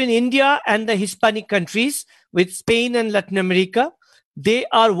bridge between India and the Hispanic countries with Spain and Latin America. They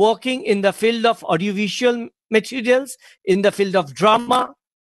are working in the field of audiovisual materials, in the field of drama,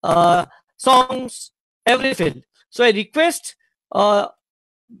 songs, every field. So I request the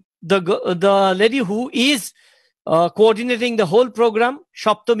lady who is coordinating the whole program,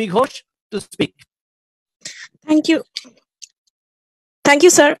 Shoptomi Ghosh, to speak. Thank you. Thank you,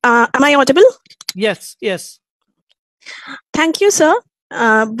 sir. Am I audible? Yes, yes. Thank you, sir.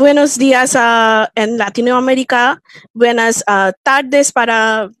 Buenos días en Latinoamérica. Buenas tardes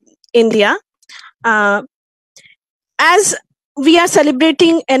para India. As we are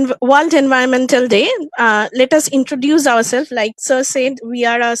celebrating World Environmental Day. Let us introduce ourselves. Like Sir said, we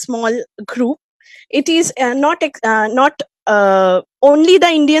are a small group. It is not only the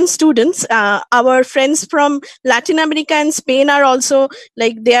Indian students. Our friends from Latin America and Spain are also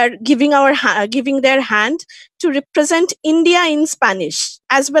like they are giving giving their hand to represent India in Spanish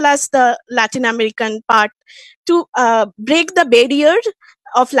as well as the Latin American part to break the barrier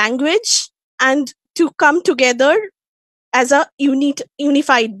of language and to come together as a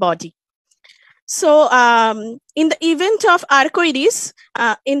unified body. So in the event of Arcoiris,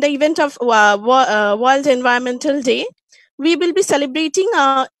 in the event of World Environmental Day, we will be celebrating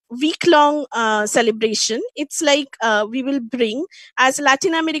a week-long celebration. It's like we will bring, as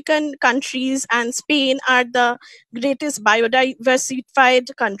Latin American countries and Spain are the greatest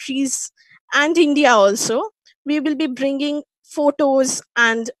biodiversified countries, and India also, we will be bringing photos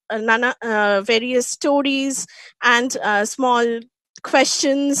and various stories and small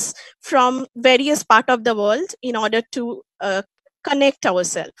questions from various part of the world in order to connect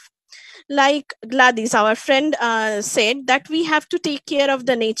ourselves. Like Gladys, our friend, said that we have to take care of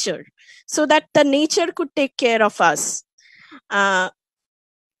the nature so that the nature could take care of us. That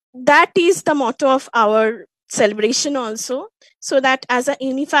is the motto of our celebration also, so that as a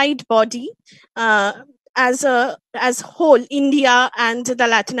unified body, as whole India and the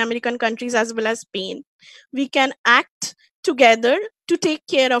Latin American countries as well as Spain, we can act together to take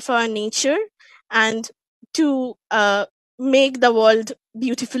care of our nature and to make the world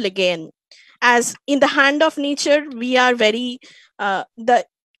beautiful again. As in the hand of nature, we are very the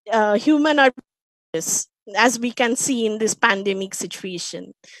human are as we can see in this pandemic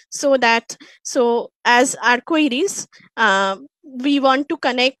situation. So as Arcoiris, we want to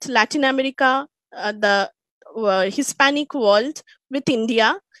connect Latin America, the Hispanic world with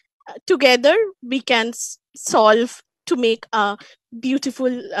India. Together we can solve to make a beautiful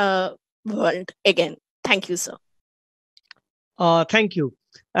world again. Thank you, sir. Thank you.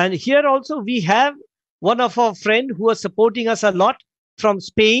 And here also we have one of our friend who is supporting us a lot from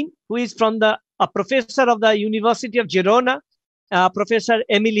Spain, who is from a professor of the University of Girona, Professor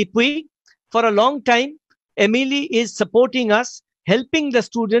Emily Puig. For a long time, Emily is supporting us, helping the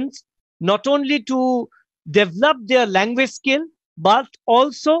students not only to develop their language skill, but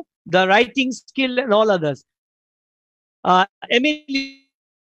also the writing skill and all others. Emily,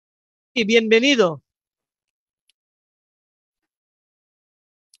 bienvenido.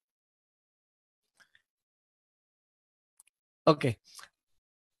 Okay.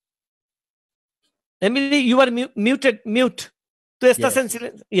 Emily, you are muted. Mute. Tú estás en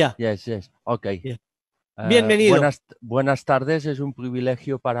silencio. Yeah. Yes, yes. Okay. Yeah. Bienvenido. Buenas tardes. Es un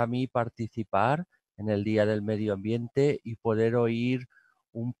privilegio para mí participar en el Día del Medio Ambiente y poder oír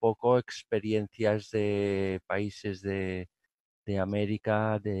un poco experiencias de países de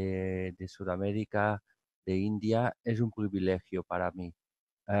América, de Sudamérica, de India. Es un privilegio para mí.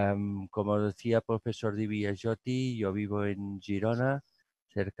 Como decía el profesor Diviagiotti, yo vivo en Girona,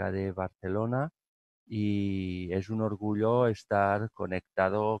 cerca de Barcelona, y es un orgullo estar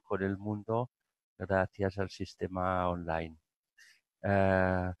conectado con el mundo gracias al sistema online.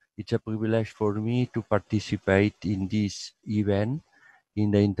 It's a privilege for me to participate in this event,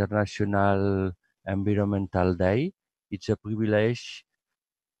 in the International Environmental Day. It's a privilege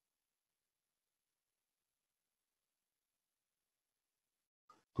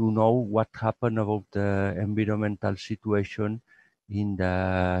to know what happened about the environmental situation in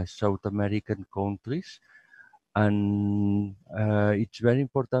the South American countries. And it's very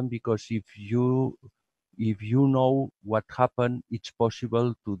important because if you know what happened, it's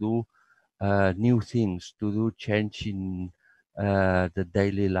possible to do new things, to do change in the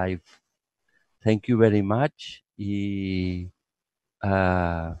daily life. Thank you very much. Y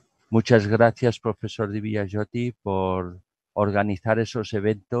muchas gracias, profesor Diviagiotti, por organizar esos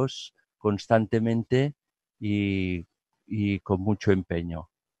eventos constantemente y con mucho empeño.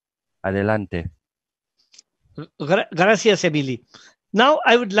 Adelante. Gracias, Emily. Now,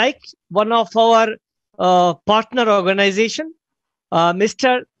 I would like one of our partner organization,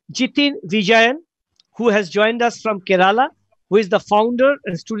 Mr. Jitin Vijayan, who has joined us from Kerala, who is the founder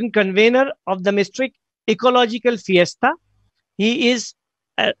and student convener of the Mystic Ecological Fiesta. He is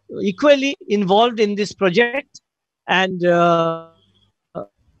equally involved in this project, and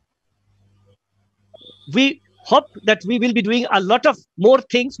we hope that we will be doing a lot of more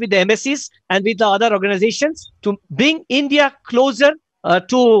things with the MSCs and with the other organizations to bring India closer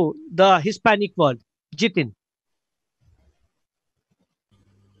to the Hispanic world. Jitin.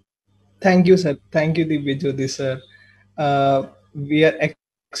 Thank you, sir. Thank you, Divyajyoti, sir. We are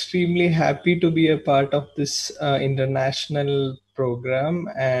extremely happy to be a part of this international program,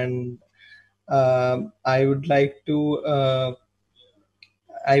 and I would like to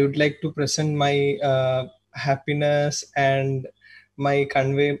present my happiness and my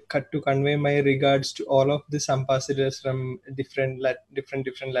convey my regards to all of these ambassadors from different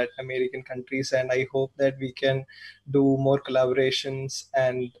Latin American countries, and I hope that we can do more collaborations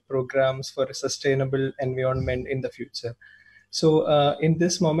and programs for a sustainable environment in the future. So in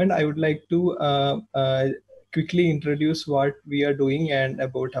this moment, I would like to quickly introduce what we are doing and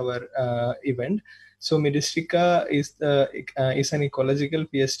about our event. So Myristica is an ecological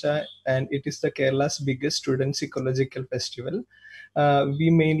fiesta, and it is the Kerala's biggest students' ecological festival. We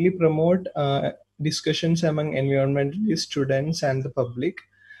mainly promote discussions among environmentalist students and the public.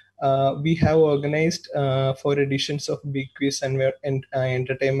 We have organized 4 editions of big quiz and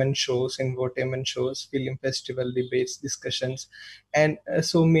entertainment shows, infotainment shows, film festival, debates, discussions, and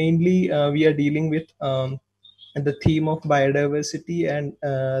so mainly we are dealing with the theme of biodiversity and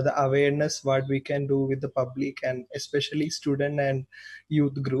the awareness what we can do with the public and especially student and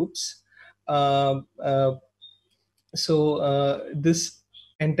youth groups. This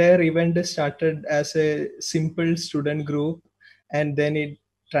entire event started as a simple student group, and then it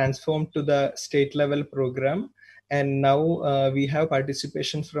transformed to the state level program, and now we have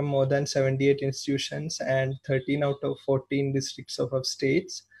participation from more than 78 institutions and 13 out of 14 districts of our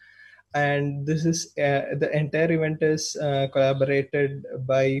states. And this is the entire event is collaborated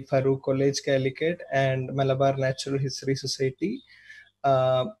by Farook College Calicut and Malabar Natural History Society.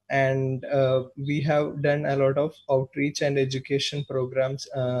 And we have done a lot of outreach and education programs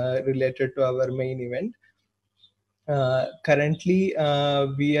related to our main event. Currently,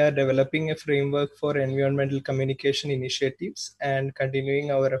 we are developing a framework for environmental communication initiatives and continuing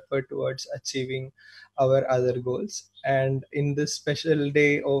our effort towards achieving our other goals. And in this special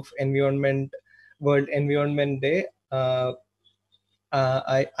day of World Environment Day,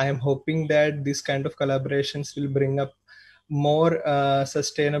 I am hoping that this kind of collaborations will bring up more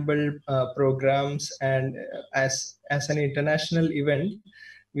sustainable programs, and as an international event,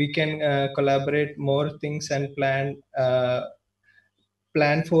 we can collaborate more things and plan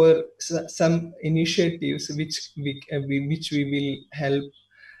for some initiatives which we will help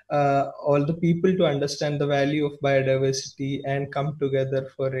all the people to understand the value of biodiversity and come together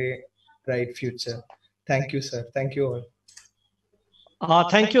for a bright future. Thank you, sir. Thank you all.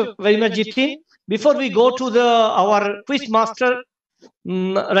 Thank you very much, Jitin. Before we go to our quiz master,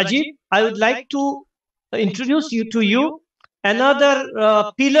 Rajib, I would like to introduce you. Another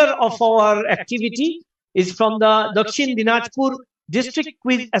pillar of our activity is from the Dakshin Dinajpur District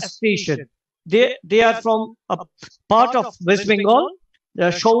Quiz Association. They are from a part of West Bengal.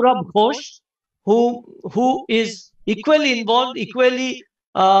 Saurabh Ghosh, who is equally involved, equally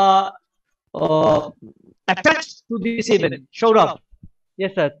attached to this event. Saurabh.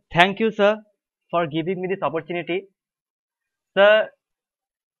 Yes, sir. Thank you, sir, for giving me this opportunity. Sir,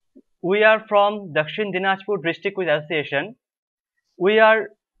 we are from Dakshin Dinajpur District Quiz Association. We are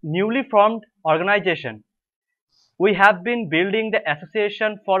newly formed organization. We have been building the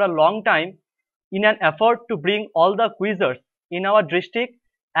association for a long time in an effort to bring all the quizzers in our district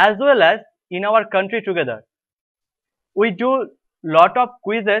as well as in our country together. We do lot of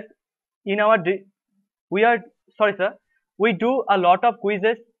quizzes in our we do a lot of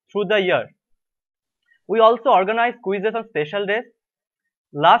quizzes through the year. We also organize quizzes on special days.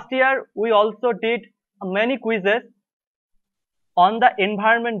 Last year, we also did many quizzes on the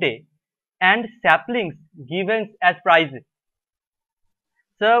Environment Day and saplings given as prizes.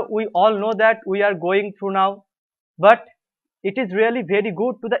 So we all know that we are going through now, but it is really very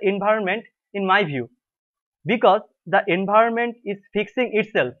good to the environment in my view, because the environment is fixing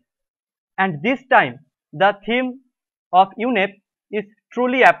itself, and this time the theme of UNEP is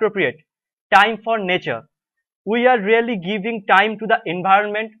truly appropriate, time for nature. We are really giving time to the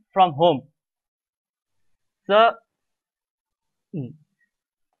environment from home. So,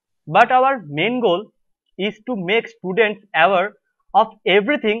 but our main goal is to make students aware of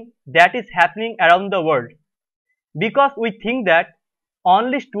everything that is happening around the world, because we think that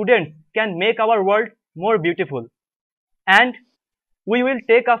only students can make our world more beautiful. And we will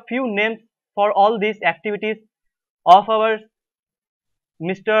take a few names for all these activities of our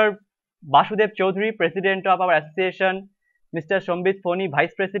Mr. Basudev Chaudhary, President of our association, Mr. Shambit Phoni,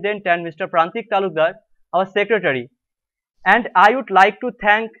 Vice President, and Mr. Prantik Talukdar, our Secretary. And I would like to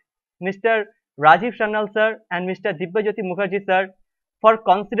thank Mr. Rajib Sanyal sir and Mr. Divyajyoti Mukherjee sir for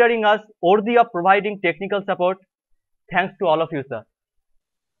considering us worthy of providing technical support. Thanks to all of you, sir.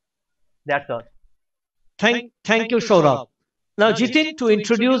 That's all. Thank you, Saurabh. Now, Jitin, to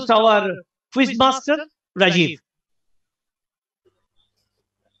introduce our quiz master, Rajib.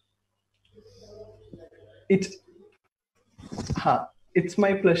 It's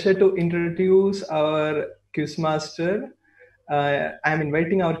my pleasure to introduce our quiz master. I'm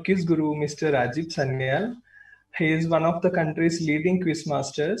inviting our quiz guru, Mr. Rajib Sanyal. He is one of the country's leading quiz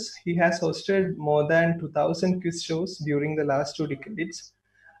masters. He has hosted more than 2,000 quiz shows during the last 2 decades.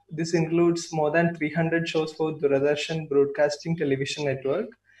 This includes more than 300 shows for Doordarshan Broadcasting Television Network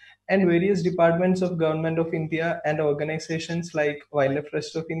and various departments of Government of India and organizations like Wildlife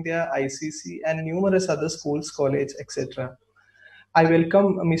Trust of India, ICC, and numerous other schools, colleges, etc. I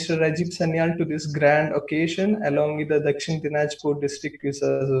welcome Mr. Rajib Sanyal to this grand occasion along with the Dakshin Dinajpur District Quiz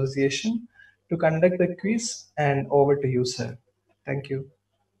Association to conduct the quiz, and over to you, sir. Thank you.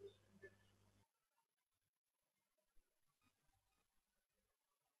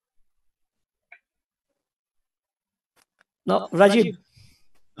 Now, Rajib.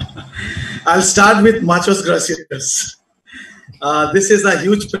 I'll start with muchos gracias. This is a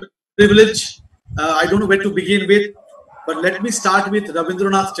huge privilege. I don't know where to begin with, but let me start with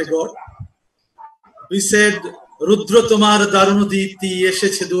Rabindranath Tagore. We said, Rudra tomar darunuditi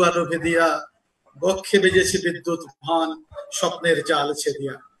esheche duaro bhediya, bokkhe bejeche biddut bhan, shopner jal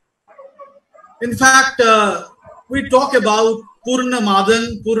chediya. In fact, we talk about Purna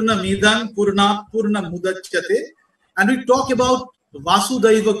Madan, Purna Midan, Purna Mudachyate, and we talk about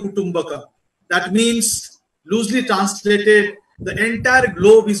Vasudhaiva Kutumbakam. That means, loosely translated, the entire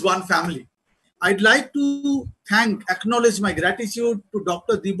globe is one family. I'd like to acknowledge my gratitude to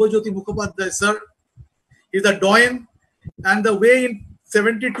Dr. Dibojyoti Mukhopadhyay, sir. He's a doyen, and the way in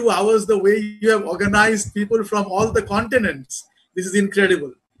 72 hours, the way you have organized people from all the continents, this is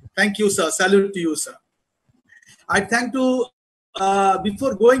incredible. Thank you, sir. Salute to you, sir. I'd thank to,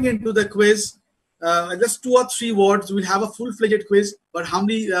 before going into the quiz, just 2 or 3 words. We'll have a full-fledged quiz, but how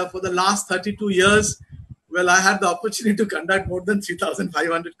many, for the last 32 years, well, I had the opportunity to conduct more than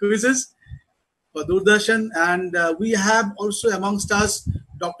 3,500 quizzes for Doordarshan, and we have also amongst us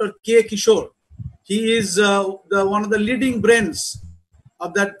Dr. K. Kishore. He is one of the leading brains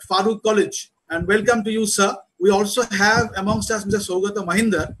of that Farook College, and welcome to you, sir. We also have amongst us Mr. Saugata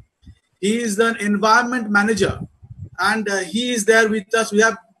Mahinder. He is the environment manager, and he is there with us. We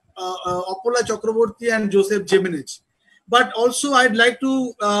have Apollo Chakraborty and Joseph Jimenez. But also I'd like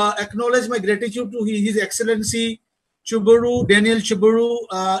to acknowledge my gratitude to His Excellency Chuburu, Daniel Chuburu,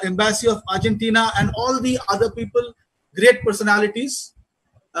 Embassy of Argentina, and all the other people, great personalities.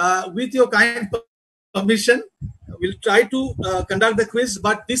 With your kind permission, we'll try to conduct the quiz,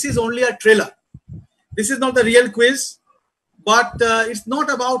 but this is only a trailer. This is not the real quiz, but it's not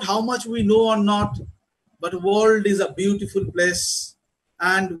about how much we know or not, but the world is a beautiful place,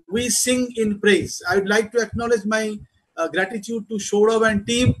 and we sing in praise. I would like to acknowledge my gratitude to Shourav and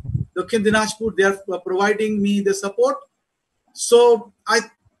team, Dakshin Dinajpur. They are providing me the support. So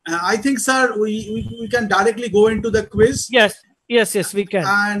I think, sir, we can directly go into the quiz. Yes, we can.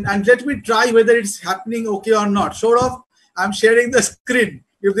 And let me try whether it's happening okay or not. Shourav, I'm sharing the screen.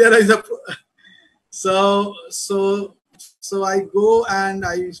 If there is a so I go and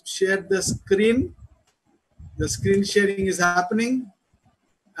I share the screen. The screen sharing is happening,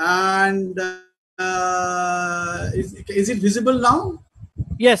 and is it visible now?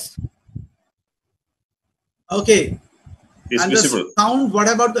 Yes. Okay. It's and visible. The sound. What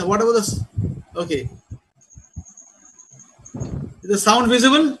about the? Okay. Is the sound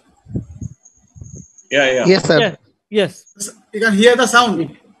visible? Yeah. Yes, sir. Yeah. Yes. You can hear the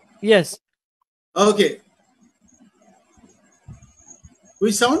sound. Yes. Okay.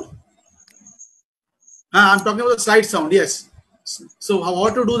 Which sound? I'm talking about the side sound. Yes. So how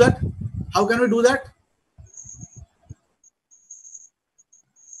to do that? How can we do that?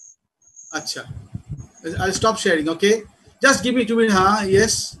 Acha. I'll stop sharing. Okay. Just give me 2 minutes.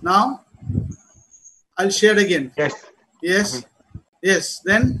 Yes. Now I'll share again. Yes. Yes. Yes.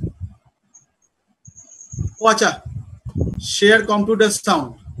 Then. Watch out. Share computer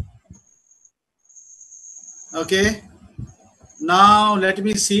sound. Okay. Now let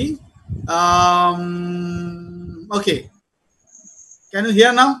me see. Okay. Can you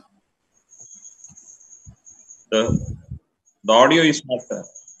hear now? The audio is not there.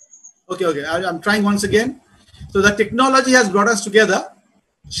 Okay. I'm trying once again. So the technology has brought us together.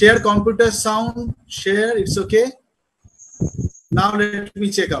 Share computer sound. Share. It's okay. Now let me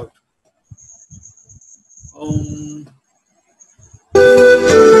check out. Is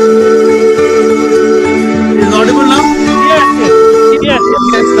it audible now? Yes. Yes, sir.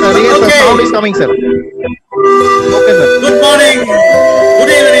 Yes, Okay. sir. Sound is coming, sir. Okay, sir. Good morning.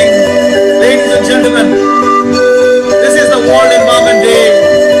 Good evening, ladies and gentlemen. This is the world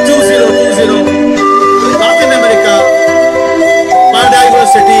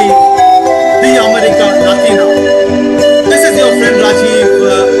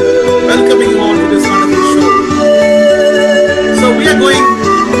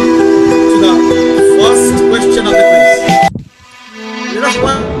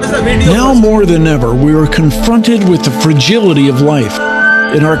Now more than ever, we are confronted with the fragility of life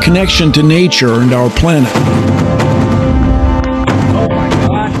in our connection to nature and our planet.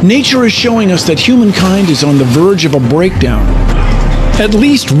 Nature is showing us that humankind is on the verge of a breakdown. At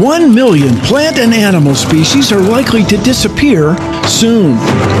least 1 million plant and animal species are likely to disappear soon.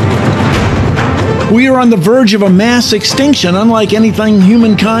 We are on the verge of a mass extinction unlike anything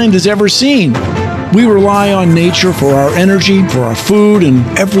humankind has ever seen. We rely on nature for our energy, for our food, and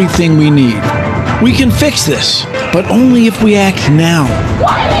everything we need. We can fix this, but only if we act now.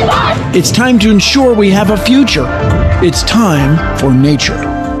 It's time to ensure we have a future. It's time for nature.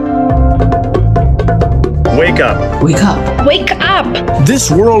 Wake up. Wake up. Wake up. This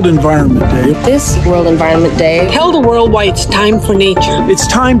World Environment Day. This World Environment Day. Tell the world why it's time for nature. It's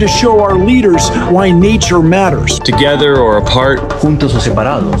time to show our leaders why nature matters. Together or apart. Juntos o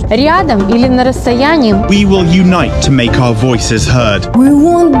separados. Рядом или на расстоянии. We will unite to make our voices heard. We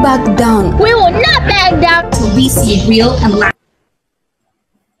won't back down. We will not back down till we see real and live.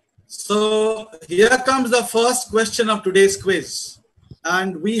 So here comes the first question of today's quiz.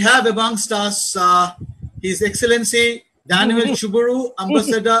 And we have amongst us His Excellency Daniel Chuburu,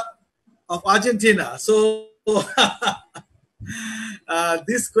 Ambassador of Argentina. So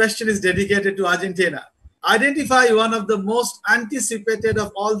this question is dedicated to Argentina. Identify one of the most anticipated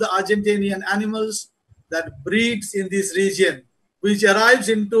of all the Argentinian animals that breeds in this region, which arrives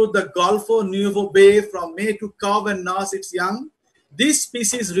into the Golfo Nuevo Bay from May to calve and nurse its young. This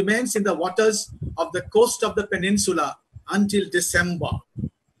species remains in the waters of the coast of the peninsula until December.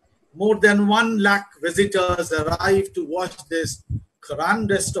 More than 1 lakh visitors arrive to watch this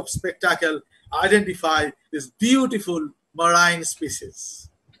grandest of spectacle identify this beautiful marine species.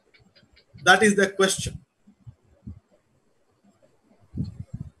 That is the question.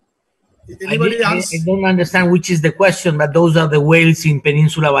 Anybody else? I don't understand which is the question, but those are the whales in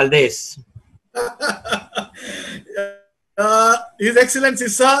Peninsula Valdez. His Excellency,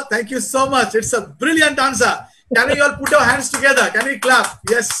 sir, thank you so much. It's a brilliant answer. Can we all put our hands together? Can we clap?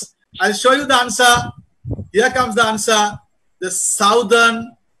 Yes. I'll show you the answer. Here comes the answer. The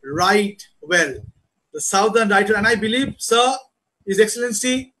southern right whale. The southern right whale. And I believe, sir, His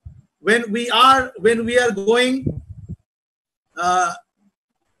Excellency, when we are going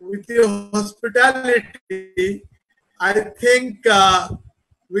with your hospitality, I think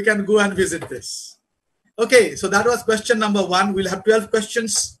we can go and visit this. Okay, so that was question number 1. We'll have 12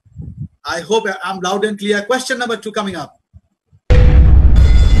 questions. I hope I'm loud and clear. Question number 2 coming up.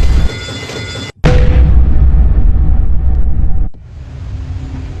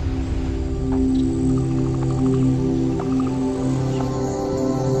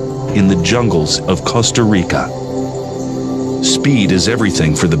 In the jungles of Costa Rica, speed is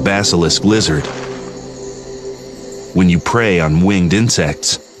everything for the basilisk lizard. When you prey on winged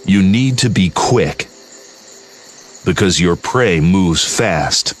insects, you need to be quick, because your prey moves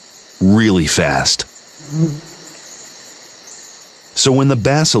fast, really fast. So when the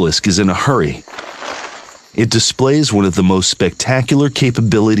basilisk is in a hurry, it displays one of the most spectacular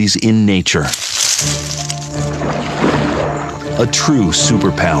capabilities in nature. A true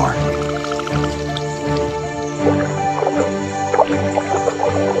superpower.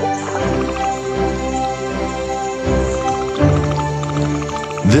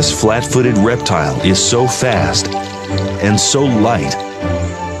 This flat-footed reptile is so fast and so light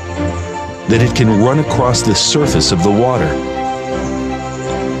that it can run across the surface of the water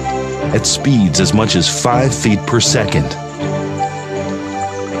at speeds as much as 5 feet per second.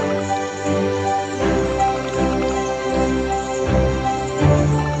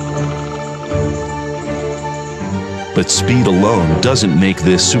 But speed alone doesn't make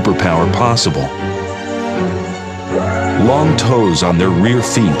this superpower possible. Long toes on their rear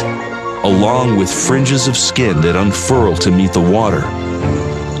feet, along with fringes of skin that unfurl to meet the water,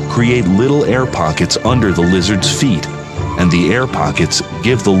 create little air pockets under the lizard's feet, and the air pockets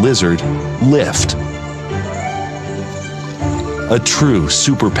give the lizard lift. A true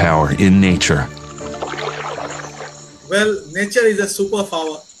superpower in nature. Well, nature is a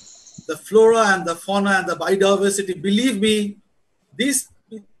superpower. The flora and the fauna and the biodiversity, believe me, these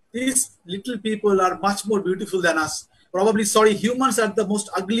little people are much more beautiful than us. Probably, sorry, humans are the most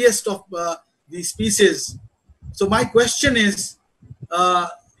ugliest of the species. So my question is,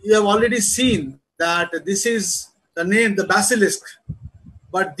 you have already seen that this is the name, the basilisk,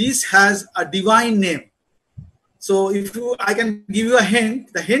 but this has a divine name. So if I can give you a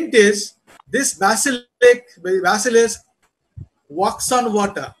hint, the hint is this basilisk walks on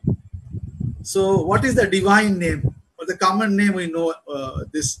water. So what is the divine name or the common name we know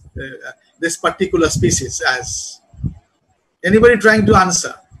this particular species as? Anybody trying to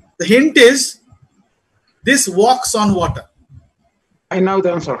answer? The hint is this walks on water. I know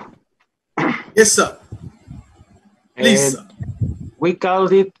the answer. Yes, sir. Please. We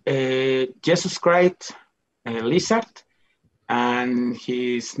called it Jesus Christ lizard, and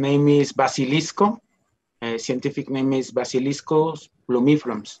his name is Basilisco. Scientific name is Basiliscus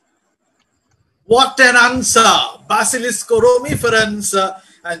plumiferans. What an answer! Basilisco romiferans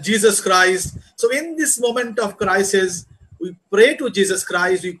and Jesus Christ. So in this moment of crisis, we pray to Jesus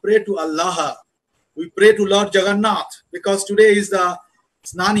Christ, we pray to Allah, we pray to Lord Jagannath, because today is the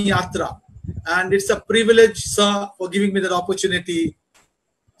Snani Yatra. And it's a privilege, sir, for giving me that opportunity.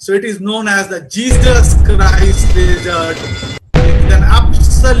 So it is known as the Jesus Christ lizard. It's an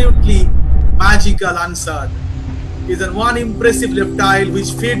absolutely magical answer. It's one impressive reptile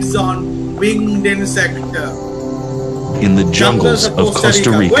which feeds on winged insect. In the jungles of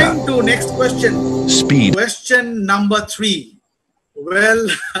Costa Rica. Going to next question. Speed. Question number 3. Well,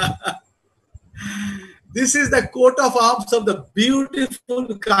 this is the coat of arms of the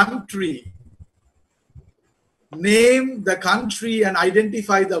beautiful country. Name the country and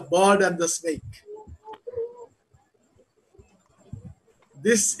identify the bird and the snake.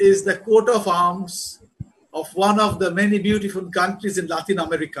 This is the coat of arms of one of the many beautiful countries in Latin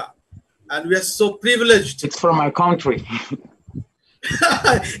America. And we are so privileged. It's from my country.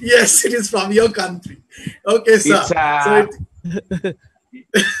 Yes, it is from your country. Okay, sir.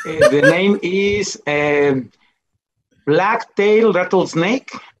 The name is black-tailed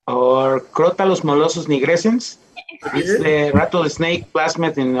rattlesnake, or Crotalus molossus nigrescens. It's the rattlesnake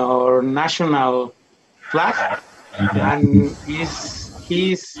plasmid in our national flag, and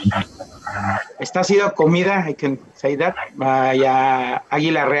está sido comida, I can say that, by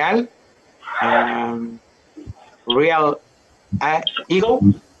águila real, real eagle.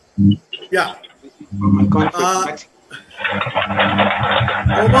 Yeah. From my country, Mexico.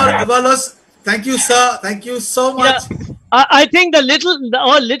 Omar Avalos, thank you, sir. Thank you so much. Yeah, I think the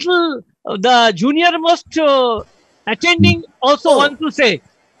junior most attending also want to say.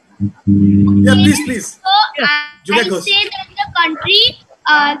 Yeah, please. So I say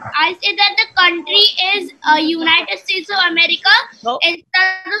that the country is United States of America.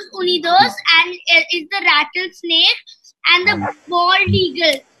 Estados Unidos, and is the rattlesnake and the bald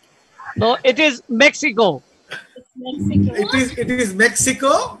eagle. No, it is Mexico. It is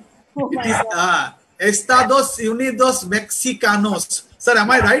Mexico. It is Estados Unidos Mexicanos. Sir, am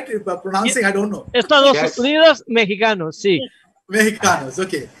I right pronouncing? I don't know. Estados Unidos Mexicanos, sí. Mexicanos,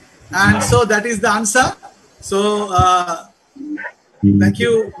 okay. And so that is the answer. So thank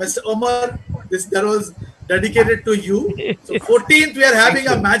you, Mr. Omar. That was dedicated to you. So 14th, we are having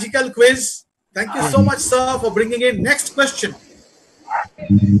a magical quiz. Thank you so much, sir, for bringing in. Next question.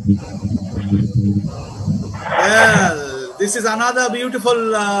 Well, this is another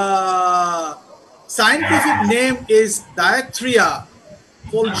beautiful scientific name is Diathrea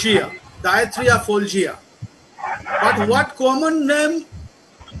fulgia. Diathrea fulgia. But what common name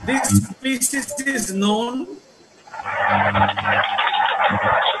this species is known?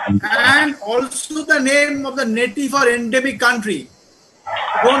 And also the name of the native or endemic country.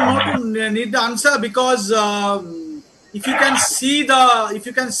 Don't need the answer, because if you can see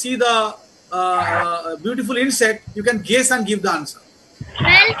the beautiful insect, you can guess and give the answer.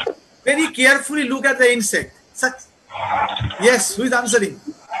 Well, very carefully look at the insect. Yes, who is answering?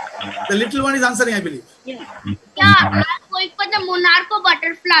 The little one is answering, I believe. Yeah, I'm going for the monarch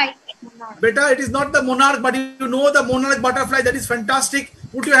butterfly. Beta, it is not the monarch, but you know the monarch butterfly. That is fantastic.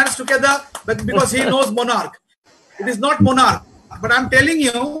 Put your hands together, but because he knows monarch. It is not monarch, but I'm telling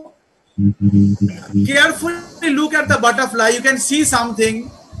you, carefully look at the butterfly. You can see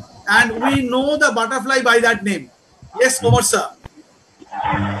something, and we know the butterfly by that name. Yes, Omar sir.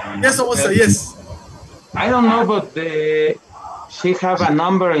 Yes, Omar sir. Yes. I don't know, but she have a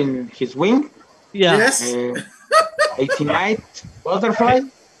number in his wing. Yeah. Yes. 89 butterfly.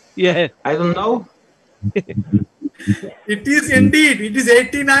 Yeah. I don't know. It is indeed. It is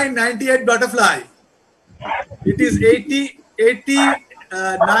 89, 98 butterfly. It is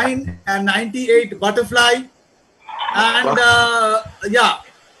 89 and 98 butterfly. And yeah.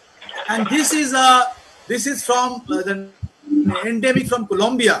 And this is from the endemic from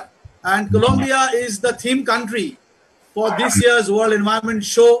Colombia. And Colombia is the theme country for this year's World Environment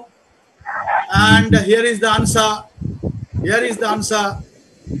Show. And here is the answer. Here is the answer.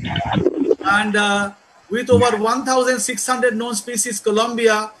 And with over 1,600 known species,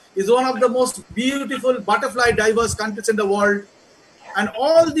 Colombia is one of the most beautiful butterfly diverse countries in the world. And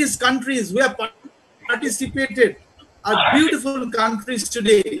all these countries we have participated are beautiful countries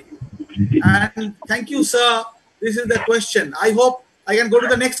today. And thank you, sir. This is the question. I hope I can go to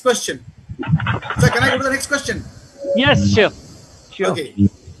the next question. Sir, can I go to the next question? Yes, sure. Sure. Okay.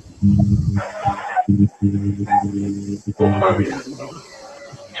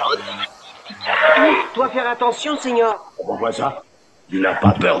 Dois faire attention, Seigneur. On voit ça. Il n'a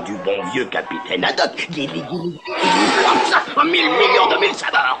pas peur du bon vieux capitaine Haddock. Comme ça, 1000 millions de mille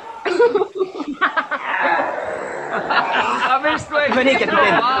saveurs. Venez,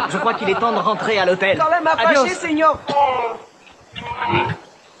 capitaine. Je crois qu'il est temps de rentrer à l'hôtel. Quand même fâché, Seigneur.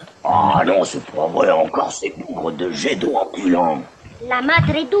 Ah non, c'est pas vrai, encore ces bougres de jet d'eau ambulants. La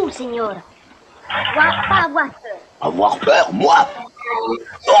madre est douce, Seigneur. Pas avoir peur. Avoir peur, moi?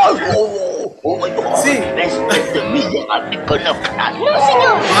 See, espèce de misérable iconoclaste.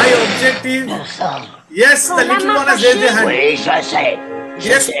 my objective. Yes, the little one has raised their hand. Oui, je sais.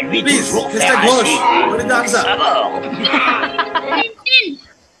 Yes, please, Mr. Ghosh. What is the answer? Tintin.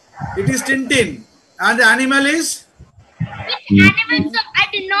 It is Tintin. And the animal is? Which animal, sir? I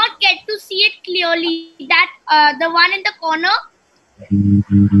did not get to see it clearly. That the one in the corner.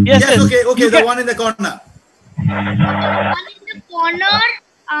 Yes, okay, the one in the corner. The one in the corner.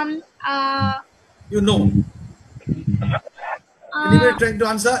 You know. Anybody trying to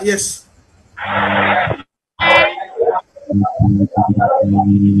answer? Yes.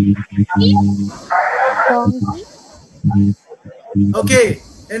 Okay.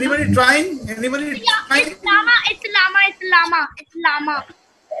 Anybody trying? Anybody trying? It's llama. It's llama. It's llama. It's llama.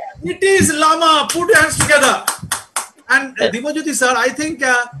 It is llama. Put your hands together. And Divajyoti sir, I think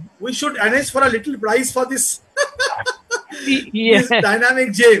we should arrange for a little prize for this, this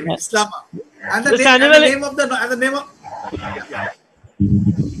dynamic jam. It's llama. And the, name of the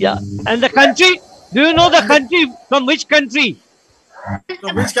Yeah. And the country? Do you know the country? From which country?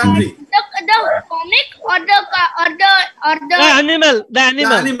 From which country? The comic or the animal. The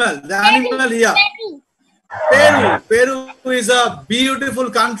animal, yeah. Peru is a beautiful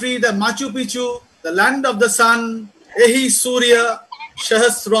country. The Machu Picchu, the land of the sun. Ehi Surya,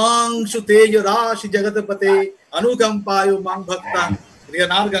 Shahasrang, Shuteya Rashi Jagatapate, Anukampayo Mang Bhakta,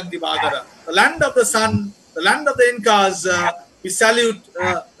 Riyanargang Divagara. The land of the sun, the land of the Incas, we salute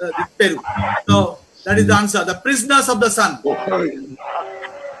Peru. So that is the answer. The prisoners of the sun.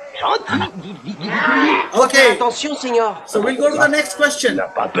 Okay. Attention, Seigneur. So we'll go to the next question.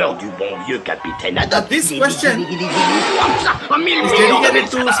 Pas peur du bon vieux capitaine Haddock. This question is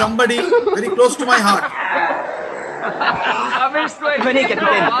dedicated to somebody very close to my heart. Venez,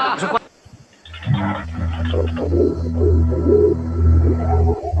 capitaine. Je crois...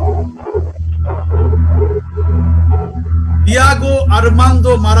 Diego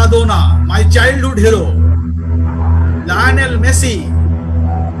Armando Maradona, my childhood hero. Lionel Messi,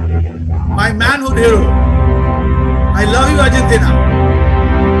 my manhood hero. I love you, Argentina.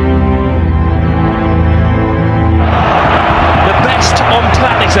 The best on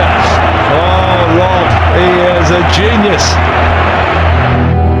planet Earth. Oh, Rob, he is a genius.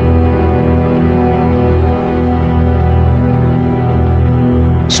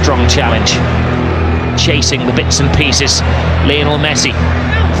 Strong challenge. Chasing the bits and pieces. Lionel Messi,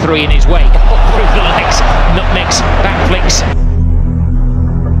 3 in his wake. Through the legs, nutmegs, backflicks.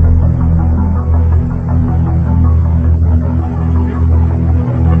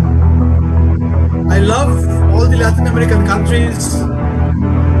 I love all the Latin American countries.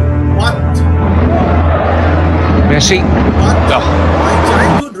 What? Messi. What? My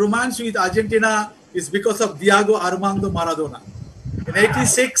childhood romance with Argentina is because of Diego Armando Maradona. In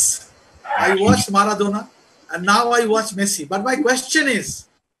 '86, I watched Maradona, and now I watch Messi. But my question is,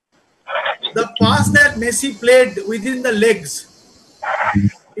 the pass that Messi played within the legs,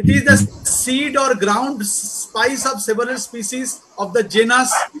 it is the seed or ground spice of several species of the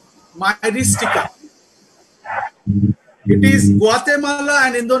genus Myristica. It is Guatemala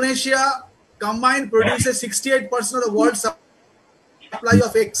and Indonesia combined produces 68% of the world's supply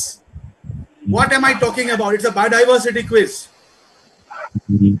of eggs. What am I talking about? It's a biodiversity quiz.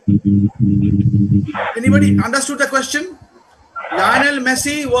 Anybody understood the question? Lionel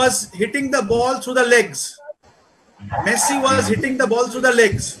Messi was hitting the ball through the legs. Messi was hitting the ball through the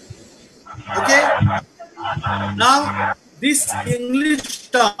legs. Okay? Now, this English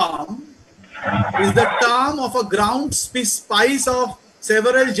term is the term of a ground spice of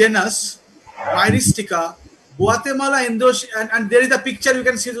several genus, Myristica, Guatemala, Indonesia, and there is a picture you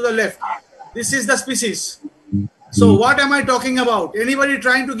can see to the left. This is the species. So what am I talking about? Anybody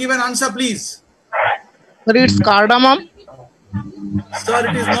trying to give an answer, please? Sir, it's cardamom. Sir,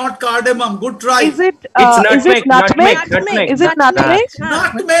 it is not cardamom. Good try. Is it nutmeg? Is it nutmeg?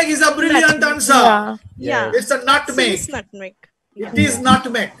 Nutmeg is a brilliant answer. Yeah. It's a nutmeg. Nutmeg. It is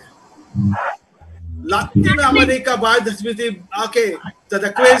nutmeg. Latin America Biodiversity. Okay, so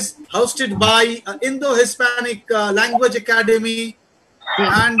the quiz hosted by Indo Hispanic Language Academy,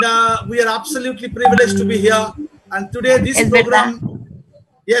 and we are absolutely privileged to be here. And today this program,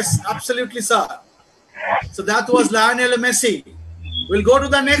 yes, absolutely, sir. So that was Lionel Messi. We'll go to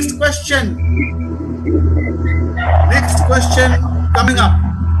the next question. Next question coming up.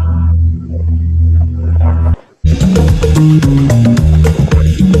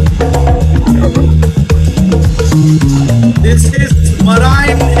 This is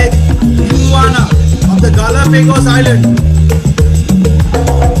marine iguana of the Galapagos Island.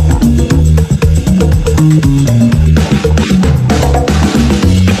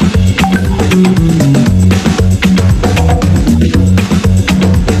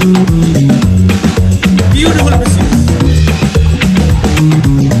 Beautiful species.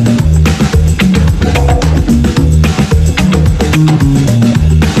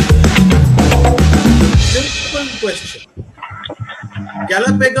 Simple question.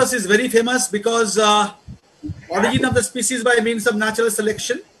 Galapagos is very famous because origin of the species by means of natural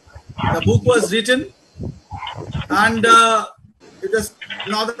selection. The book was written, and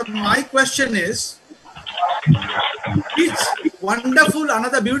my question is, which wonderful,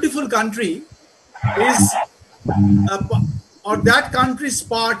 another beautiful country is, or that country's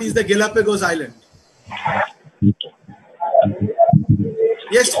part is the Galapagos Island?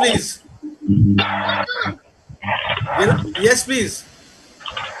 Yes, please. Yes, please.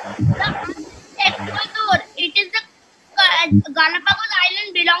 Ecuador. It is the Galapagos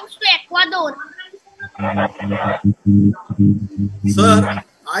Island belongs to Ecuador. Sir,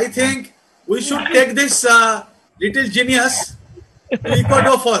 I think we should take this little genius to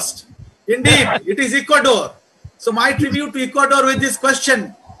Ecuador first. Indeed, it is Ecuador. So my tribute to Ecuador with this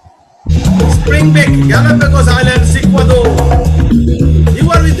question. Spring Break, Galapagos Islands, Ecuador. You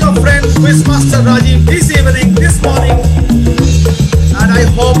are with your friend Quizmaster Rajib this evening, this morning, and I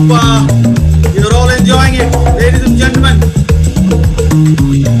hope you're all enjoying it, ladies and gentlemen.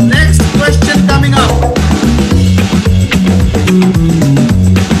 Next question coming up.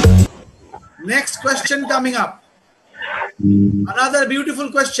 Next question coming up. Another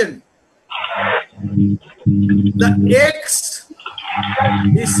beautiful question. The X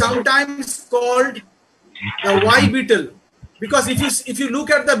is sometimes called the Y beetle, because if you look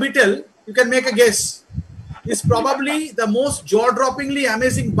at the beetle, you can make a guess. It's probably the most jaw-droppingly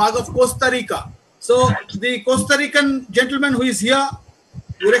amazing bug of Costa Rica. So the Costa Rican gentleman who is here,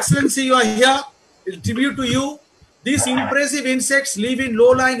 Your Excellency, you are here. It's a tribute to you. These impressive insects live in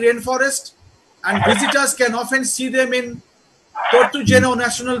low-lying rainforest, and visitors can often see them in Tortuguero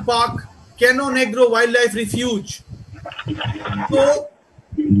National Park, Cano Negro Wildlife Refuge. So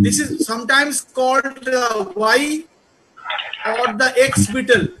this is sometimes called the Y or the X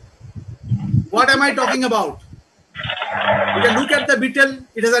beetle. What am I talking about? You can look at the beetle,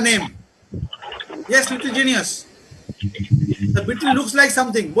 it has a name. Yes, little genius. The beetle looks like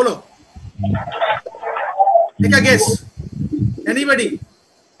something. Bolo. Take a guess. Anybody?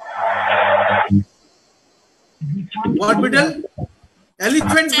 What beetle?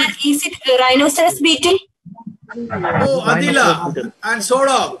 Elephant beetle. Is it a rhinoceros beetle? Oh, Adila and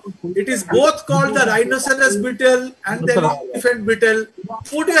Soda. It is both called the rhinoceros beetle and the elephant beetle.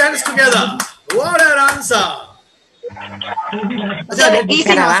 Put your hands together. What an answer! So is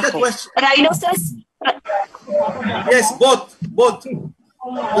it rhinoceros? Yes, both.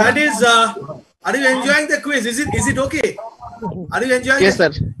 That is. Are you enjoying the quiz? Is it okay? Are you enjoying? Yes,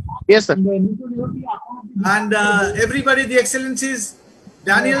 sir. Yes, sir. And everybody, the Excellencies,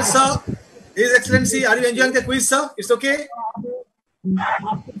 Daniel sir, His Excellency, are you enjoying the quiz, sir? It's okay?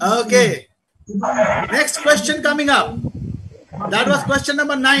 Okay. Next question coming up. That was question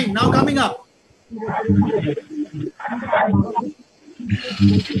number 9. Now coming up.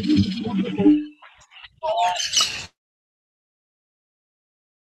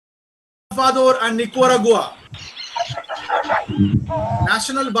 Salvador and Nicaragua.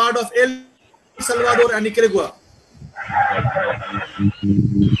 National Bird of El Salvador and Nicaragua.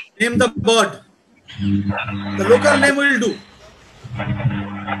 Name the bird. The local name will do.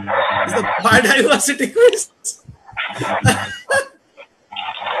 It's the biodiversity quiz.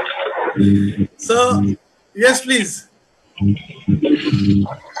 So, yes, please.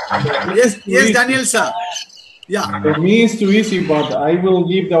 Yes, Daniel, sir. Yeah. For me, it's too easy, but I will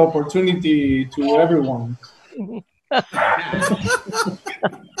give the opportunity to everyone.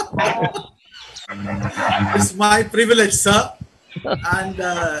 It's my privilege, sir. And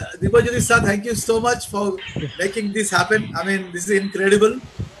Dibajuri sir, thank you so much for making this happen. I mean, this is incredible.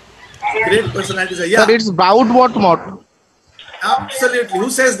 Great personality, sir. Yeah. Sir, it's about what more? Absolutely. Who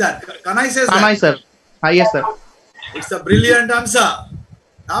says that? Kanai says that. Kanai, sir. Yes, sir. It's a brilliant answer.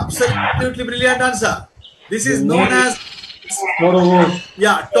 Absolutely brilliant answer. This is known as Torogos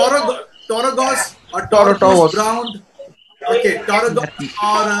or Torogos brown. Okay, Torogos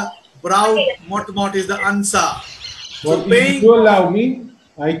or brown motmot is the answer. Well, if you allow me,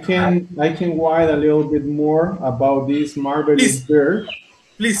 I can write a little bit more about this marvelous bird.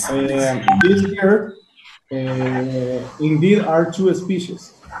 Please. This bird indeed are two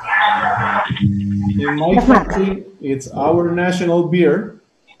species. In my country, it's our national bird,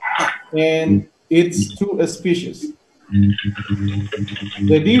 and it's two species.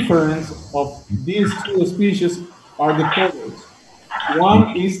 The difference of these two species are the colors.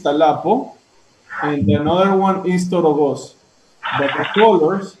 One is Talapo, and another one is Torogos. But the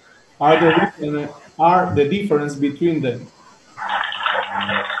colors are the difference between them.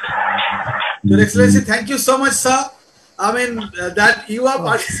 Your Excellency, thank you so much, sir. I mean, that you are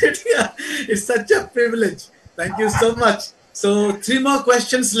participating here is such a privilege. Thank you so much. So, 3 more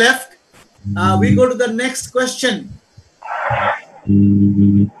questions left. We go to the next question.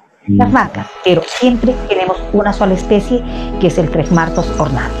 Las marcas, pero siempre tenemos una sola especie, que es el tresmartos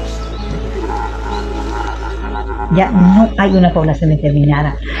ornados. Ya no hay una población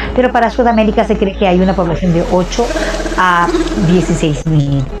determinada, pero para Sudamérica se cree que hay una población de 8 a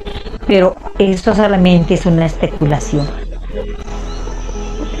 16.000, pero esto solamente es una especulación,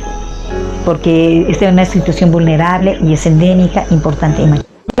 porque esta es una institución vulnerable y es endémica, importante en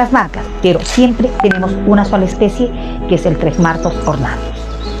las marcas, pero siempre tenemos una sola especie, que es el tresmartos ornados.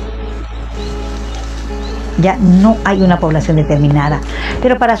 Ya no hay una población determinada,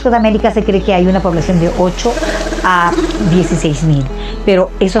 pero para Sudamérica se cree que hay una población de 8 a 16.000,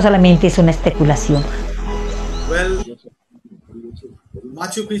 pero eso solamente es una especulación. Well,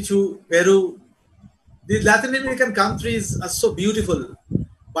 Machu Picchu, Peru, these Latin American countries are so beautiful,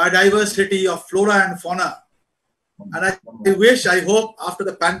 biodiversity of flora and fauna, and I hope after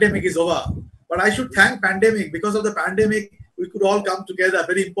the pandemic is over, but I should thank pandemic. Because of the pandemic, we could all come together,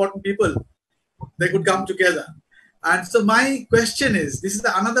 very important people. They could come together. And so my question is, this is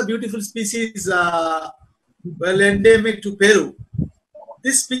another beautiful species, well, endemic to Peru.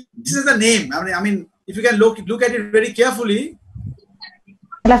 This species is the name. I mean, if you can look at it very carefully.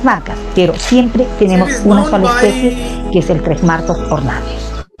 Las marcas, pero siempre tenemos una sola especie, que es el tresmartos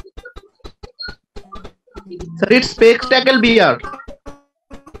ornados. Sir, it's spectacle beer.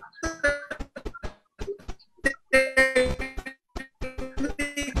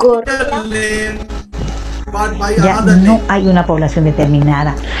 Ya no hay una población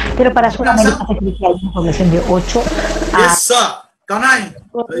determinada, pero para Sudamérica se cree que hay una población de 8 a... Yes, sir. Kanai,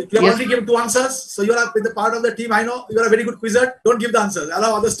 you have only given 2 answers, so you are with the part of the team. I know you are a very good quizzer. Don't give the answers.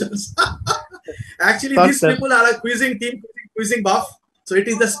 Allow others to answer. Actually, these people are a quizzing team, quizzing buff. So it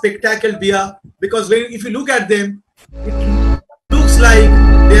is the spectacle beer, because when, if you look at them, it looks like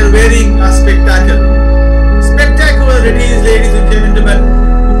they are wearing a spectacle. Spectacular it is, ladies and gentlemen.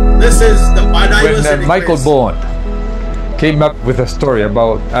 This is the biodiversity. When Michael Bowen came up with a story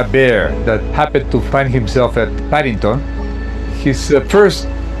about a bear that happened to find himself at Paddington, his first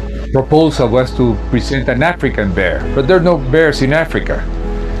proposal was to present an African bear, but there are no bears in Africa.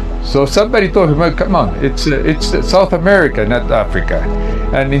 So somebody told him, well, come on, it's South America, not Africa.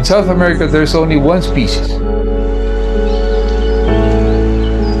 And in South America, there's only one species.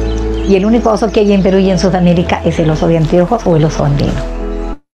 Y el único oso que hay en Perú y en Sudamérica es el oso de anteojos o el oso andino.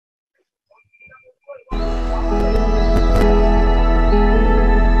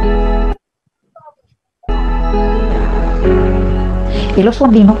 El oso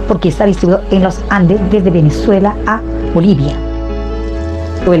andino porque está distribuido en los Andes desde Venezuela a Bolivia.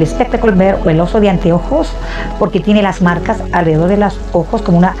 O el spectacle bear o el oso de anteojos porque tiene las marcas alrededor de los ojos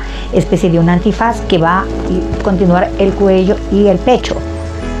como una especie de un antifaz que va a continuar el cuello y el pecho.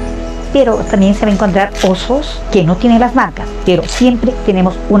 Pero también se va a encontrar osos que no tienen las marcas, pero siempre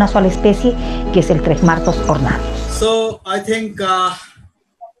tenemos una sola especie, que es el tresmartos ornados. So I think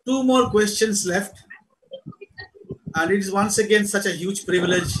 2 more questions left. And it is once again such a huge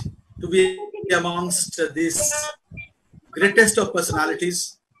privilege to be amongst this greatest of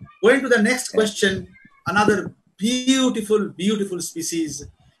personalities. Going to the next question, another beautiful, beautiful species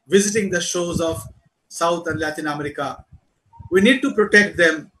visiting the shores of South and Latin America. We need to protect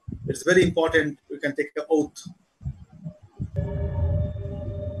them. It's very important. We can take an oath.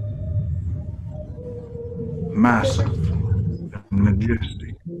 Massive and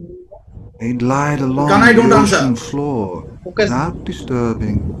majestic. They glide along the ocean floor without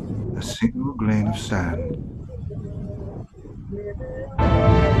disturbing a single grain of sand.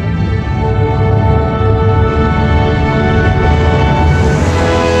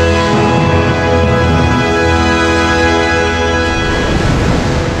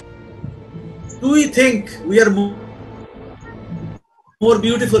 we are more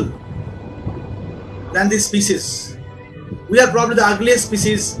beautiful than this species. We are probably the ugliest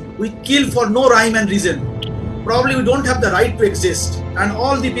species. We kill for no rhyme and reason. Probably we don't have the right to exist. And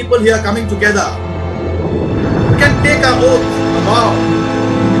all the people here coming together, we can take an oath, a vow.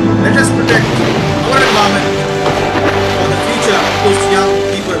 Let us protect our environment for the future of those young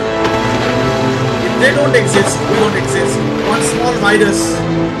people. If they don't exist, we don't exist. One small virus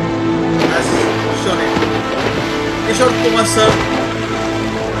has shown it. Kishore Kumar sir,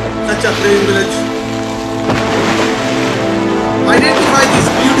 such a privilege. Identify these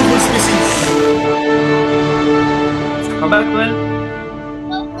beautiful species.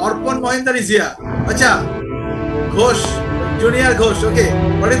 Arpan Mohinder is here. Acha. Ghosh. Junior Ghosh. Okay.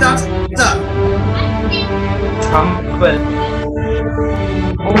 What is the answer?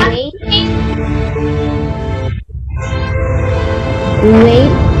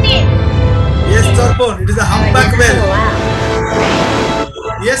 Wait. Yes, Arpan. It is a humpback whale.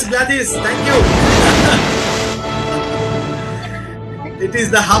 Yes, Gladys. Thank you. It is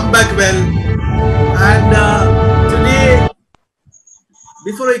the humpback whale. And today,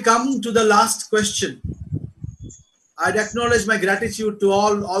 before I come to the last question, I'd acknowledge my gratitude to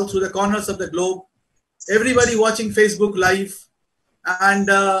all through the corners of the globe, everybody watching Facebook Live, and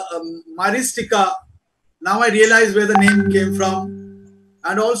Myristica. Now I realize where the name came from,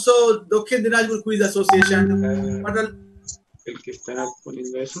 and also Dakshin Dinajpur Quiz Association.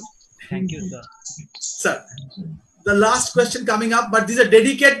 Thank you, sir. Sir, the last question coming up, but this is a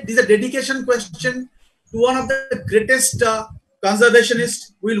dedication question to one of the greatest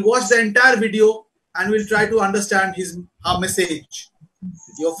conservationists. We'll watch the entire video and we'll try to understand his message.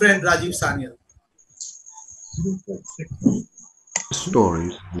 Your friend Rajib Sanyal.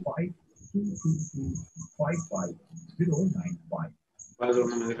 Stories.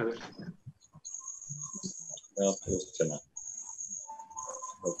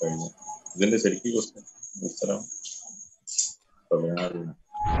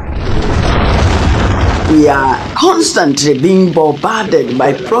 We are constantly being bombarded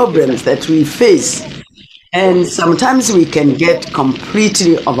by problems that we face, and sometimes we can get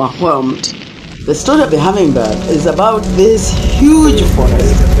completely overwhelmed. The story of the hummingbird is about this huge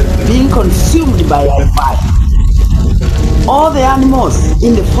forest being consumed by a fire. All the animals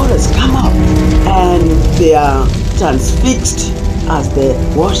in the forest come up and they are transfixed as they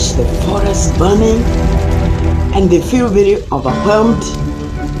watch the forest burning, and they feel very overwhelmed,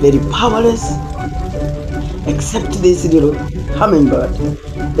 very powerless, except this little hummingbird.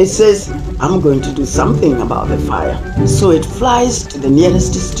 It says, I'm going to do something about the fire. So it flies to the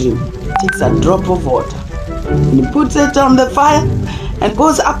nearest stream, takes a drop of water, and it puts it on the fire and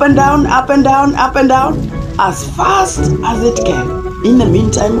goes up and down, up and down, up and down, as fast as it can. In the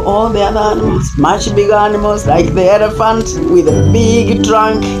meantime, all the other animals, much bigger animals like the elephant with a big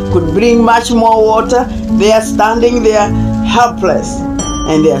trunk, could bring much more water. They are standing there helpless,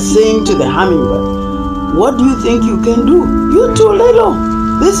 and they are saying to the hummingbird, what do you think you can do? You're too little.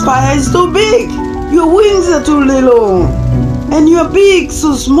 This fire is too big. Your wings are too little. And you're big,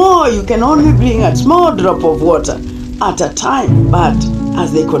 so small. You can only bring a small drop of water at a time. But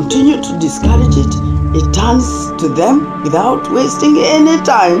as they continue to discourage it, it turns to them without wasting any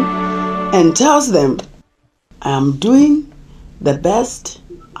time and tells them, I am doing the best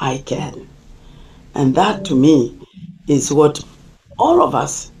I can. And that to me is what all of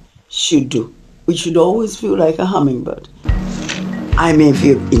us should do. We should always feel like a hummingbird. I may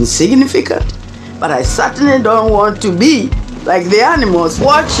feel insignificant, but I certainly don't want to be like the animals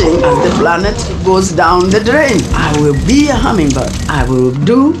watching as the planet goes down the drain. I will be a hummingbird. I will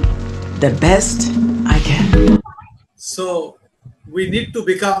do the best I can. So we need to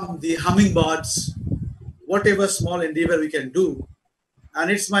become the hummingbirds, whatever small endeavor we can do.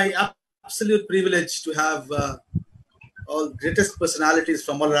 And it's my absolute privilege to have all greatest personalities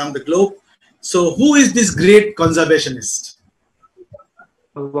from all around the globe. So who is this great conservationist?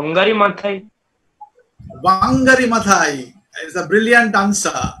 Wangari Maathai. Wangari Maathai is a brilliant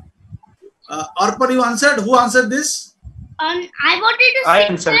answer. Arpan, you answered? Who answered this? I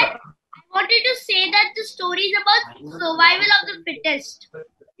wanted to say that the story is about survival of the fittest.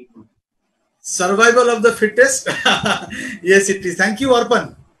 Survival of the fittest? Yes, it is. Thank you,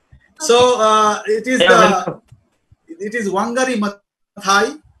 Arpan. So it is Wangari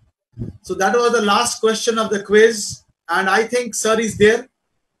Maathai. So that was the last question of the quiz, and I think sir is there.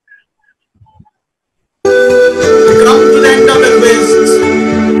 We come to the end of the quiz.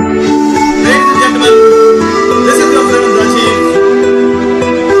 Ladies and gentlemen, this is your friend Rajib.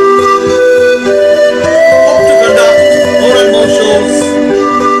 Hope to conduct more and more shows.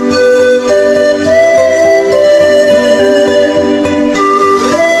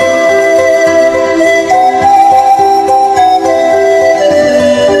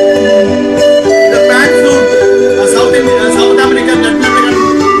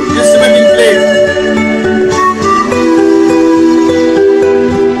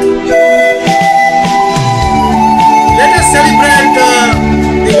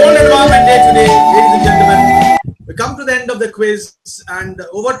 quiz. And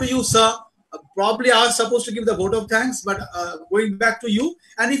over to you, sir. Probably I was supposed to give the vote of thanks, but going back to you.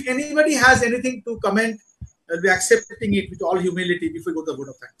 And if anybody has anything to comment, I'll be accepting it with all humility before we go to the vote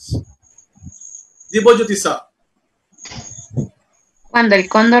of thanks. Dibojyoti, sir. Cuando el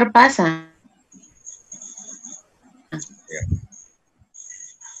cóndor pasa.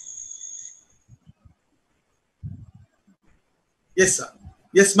 Yes, sir.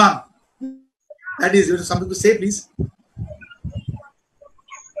 Yes, ma'am. That is, you have something to say, please.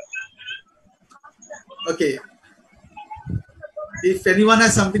 Okay. If anyone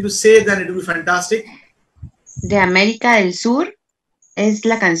has something to say, then it will be fantastic. De América del Sur es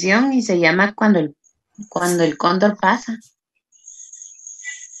la canción y se llama Cuando el cóndor pasa.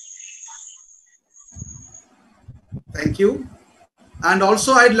 Thank you. And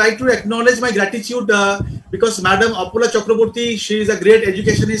also, I'd like to acknowledge my gratitude because Madam Apula Chakraborty, she is a great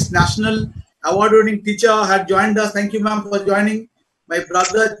educationist, national award-winning teacher, had joined us. Thank you, ma'am, for joining. My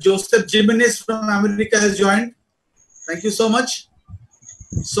brother Joseph Jimenez from America has joined. Thank you so much.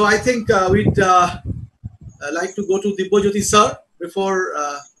 So I think we'd like to go to Dibojyoti, sir, before,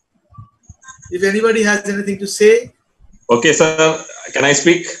 if anybody has anything to say. Okay, sir. Can I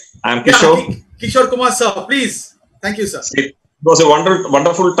speak? I'm Kishore. Yeah, Kishore Kumar, sir, please. Thank you, sir. It was a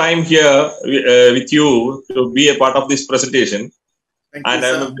wonderful time here with you to be a part of this presentation. Thank and you,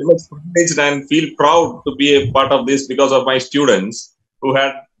 I'm very much privileged and feel proud to be a part of this because of my students who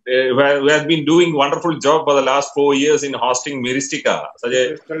have been doing wonderful job for the last 4 years in hosting Myristica, such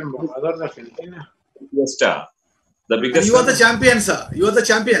a Fiesta. The biggest. You are the champion, sir. You are the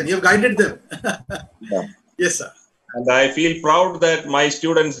champion. You have guided them. Yeah. Yes, sir. And I feel proud that my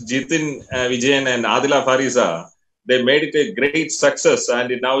students Jitin Vijayan and Adila Farisa, they made it a great success,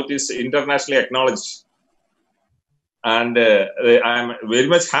 and now it is internationally acknowledged. And I'm very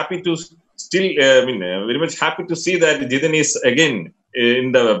much happy to very much happy to see that Jitin is again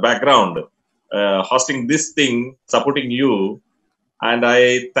in the background, hosting this thing, supporting you. And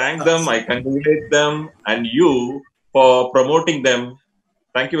I thank them, I congratulate them, and you for promoting them.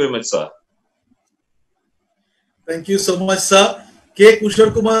 Thank you very much, sir. Thank you so much, sir. K.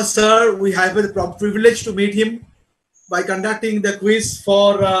 Kishore Kumar, sir, we have the privilege to meet him by conducting the quiz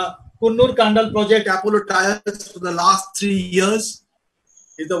for Kunnur Kandal Project Apollo Tires for the last 3 years.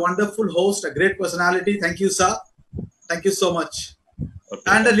 He's a wonderful host, a great personality. Thank you, sir. Thank you so much. Okay.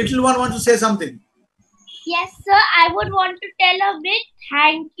 And the little one wants to say something. Yes, sir. I would want to tell a bit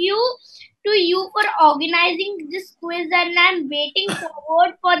thank you to you for organizing this quiz, and I'm waiting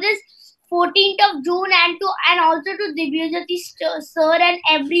forward for this 14th of June and also to Dibojyoti sir and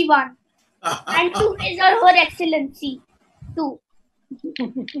everyone. And to His or Her Excellency too.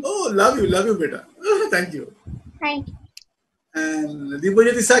 Oh, love you, beta. Thank you. Thank you. And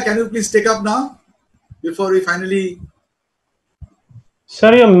Dibojyoti sir, can you please take up now before we finally?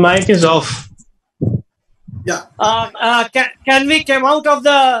 Sir, your mic is off. Yeah. Can we come out of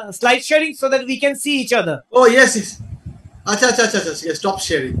the slide sharing so that we can see each other? Oh yes, yes. Yes, stop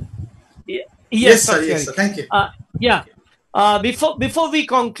sharing. Yes, sir. Yes, sir. Thank you. Before we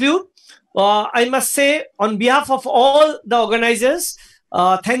conclude, I must say on behalf of all the organizers,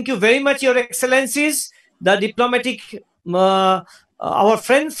 thank you very much, Your Excellencies, the diplomatic, our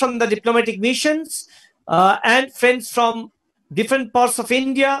friends from the diplomatic missions, and friends from different parts of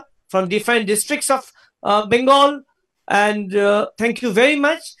India, from different districts of Bengal, and thank you very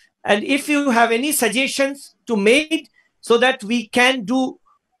much. And if you have any suggestions to make so that we can do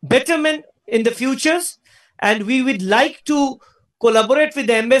betterment in the futures, and we would like to collaborate with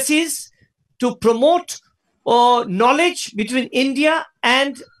the embassies to promote knowledge between India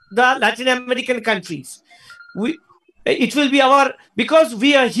and the Latin American countries. It will be because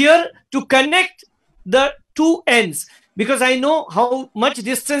we are here to connect the two ends, because I know how much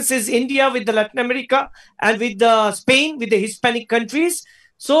distance is India with the Latin America and with the Spain, with the Hispanic countries.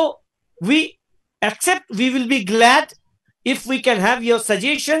 So we will be glad if we can have your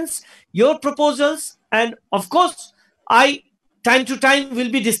suggestions, your proposals, and of course, time to time will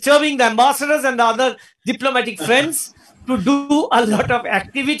be disturbing the ambassadors and the other diplomatic friends to do a lot of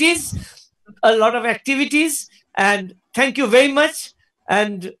activities, and thank you very much.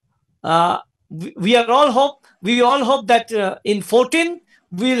 And we all hope that in 14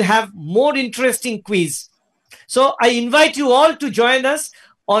 we'll have more interesting quiz. So I invite you all to join us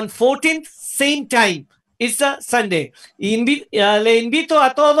on 14th, same time. It's a Sunday. Le invito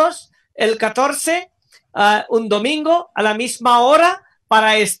a todos el 14, un domingo a la misma hora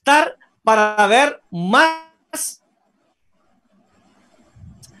para ver más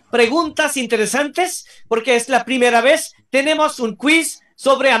preguntas interesantes, porque es la primera vez tenemos un quiz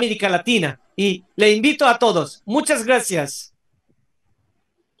sobre América Latina y le invito a todos. Muchas gracias.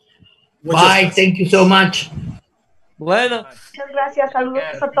 Bye. Thank you so much. Bueno. Muchas gracias.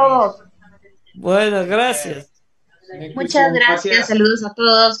 Saludos a todos. Bueno, gracias. Muchas gracias. Saludos a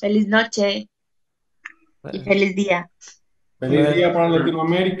todos. Feliz noche. Y feliz día. Feliz día para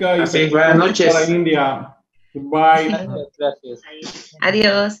Latinoamérica y feliz buenas noches para India. Goodbye. Gracias.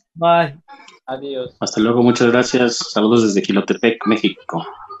 Adiós. Bye. Adiós. Hasta luego, muchas gracias. Saludos desde Jilotepec, México.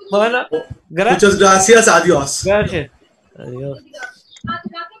 Bueno, muchas gracias. Adiós. Gracias. Adiós.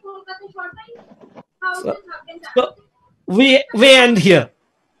 So we end here.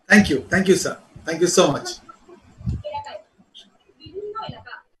 Thank you, sir. Thank you so much.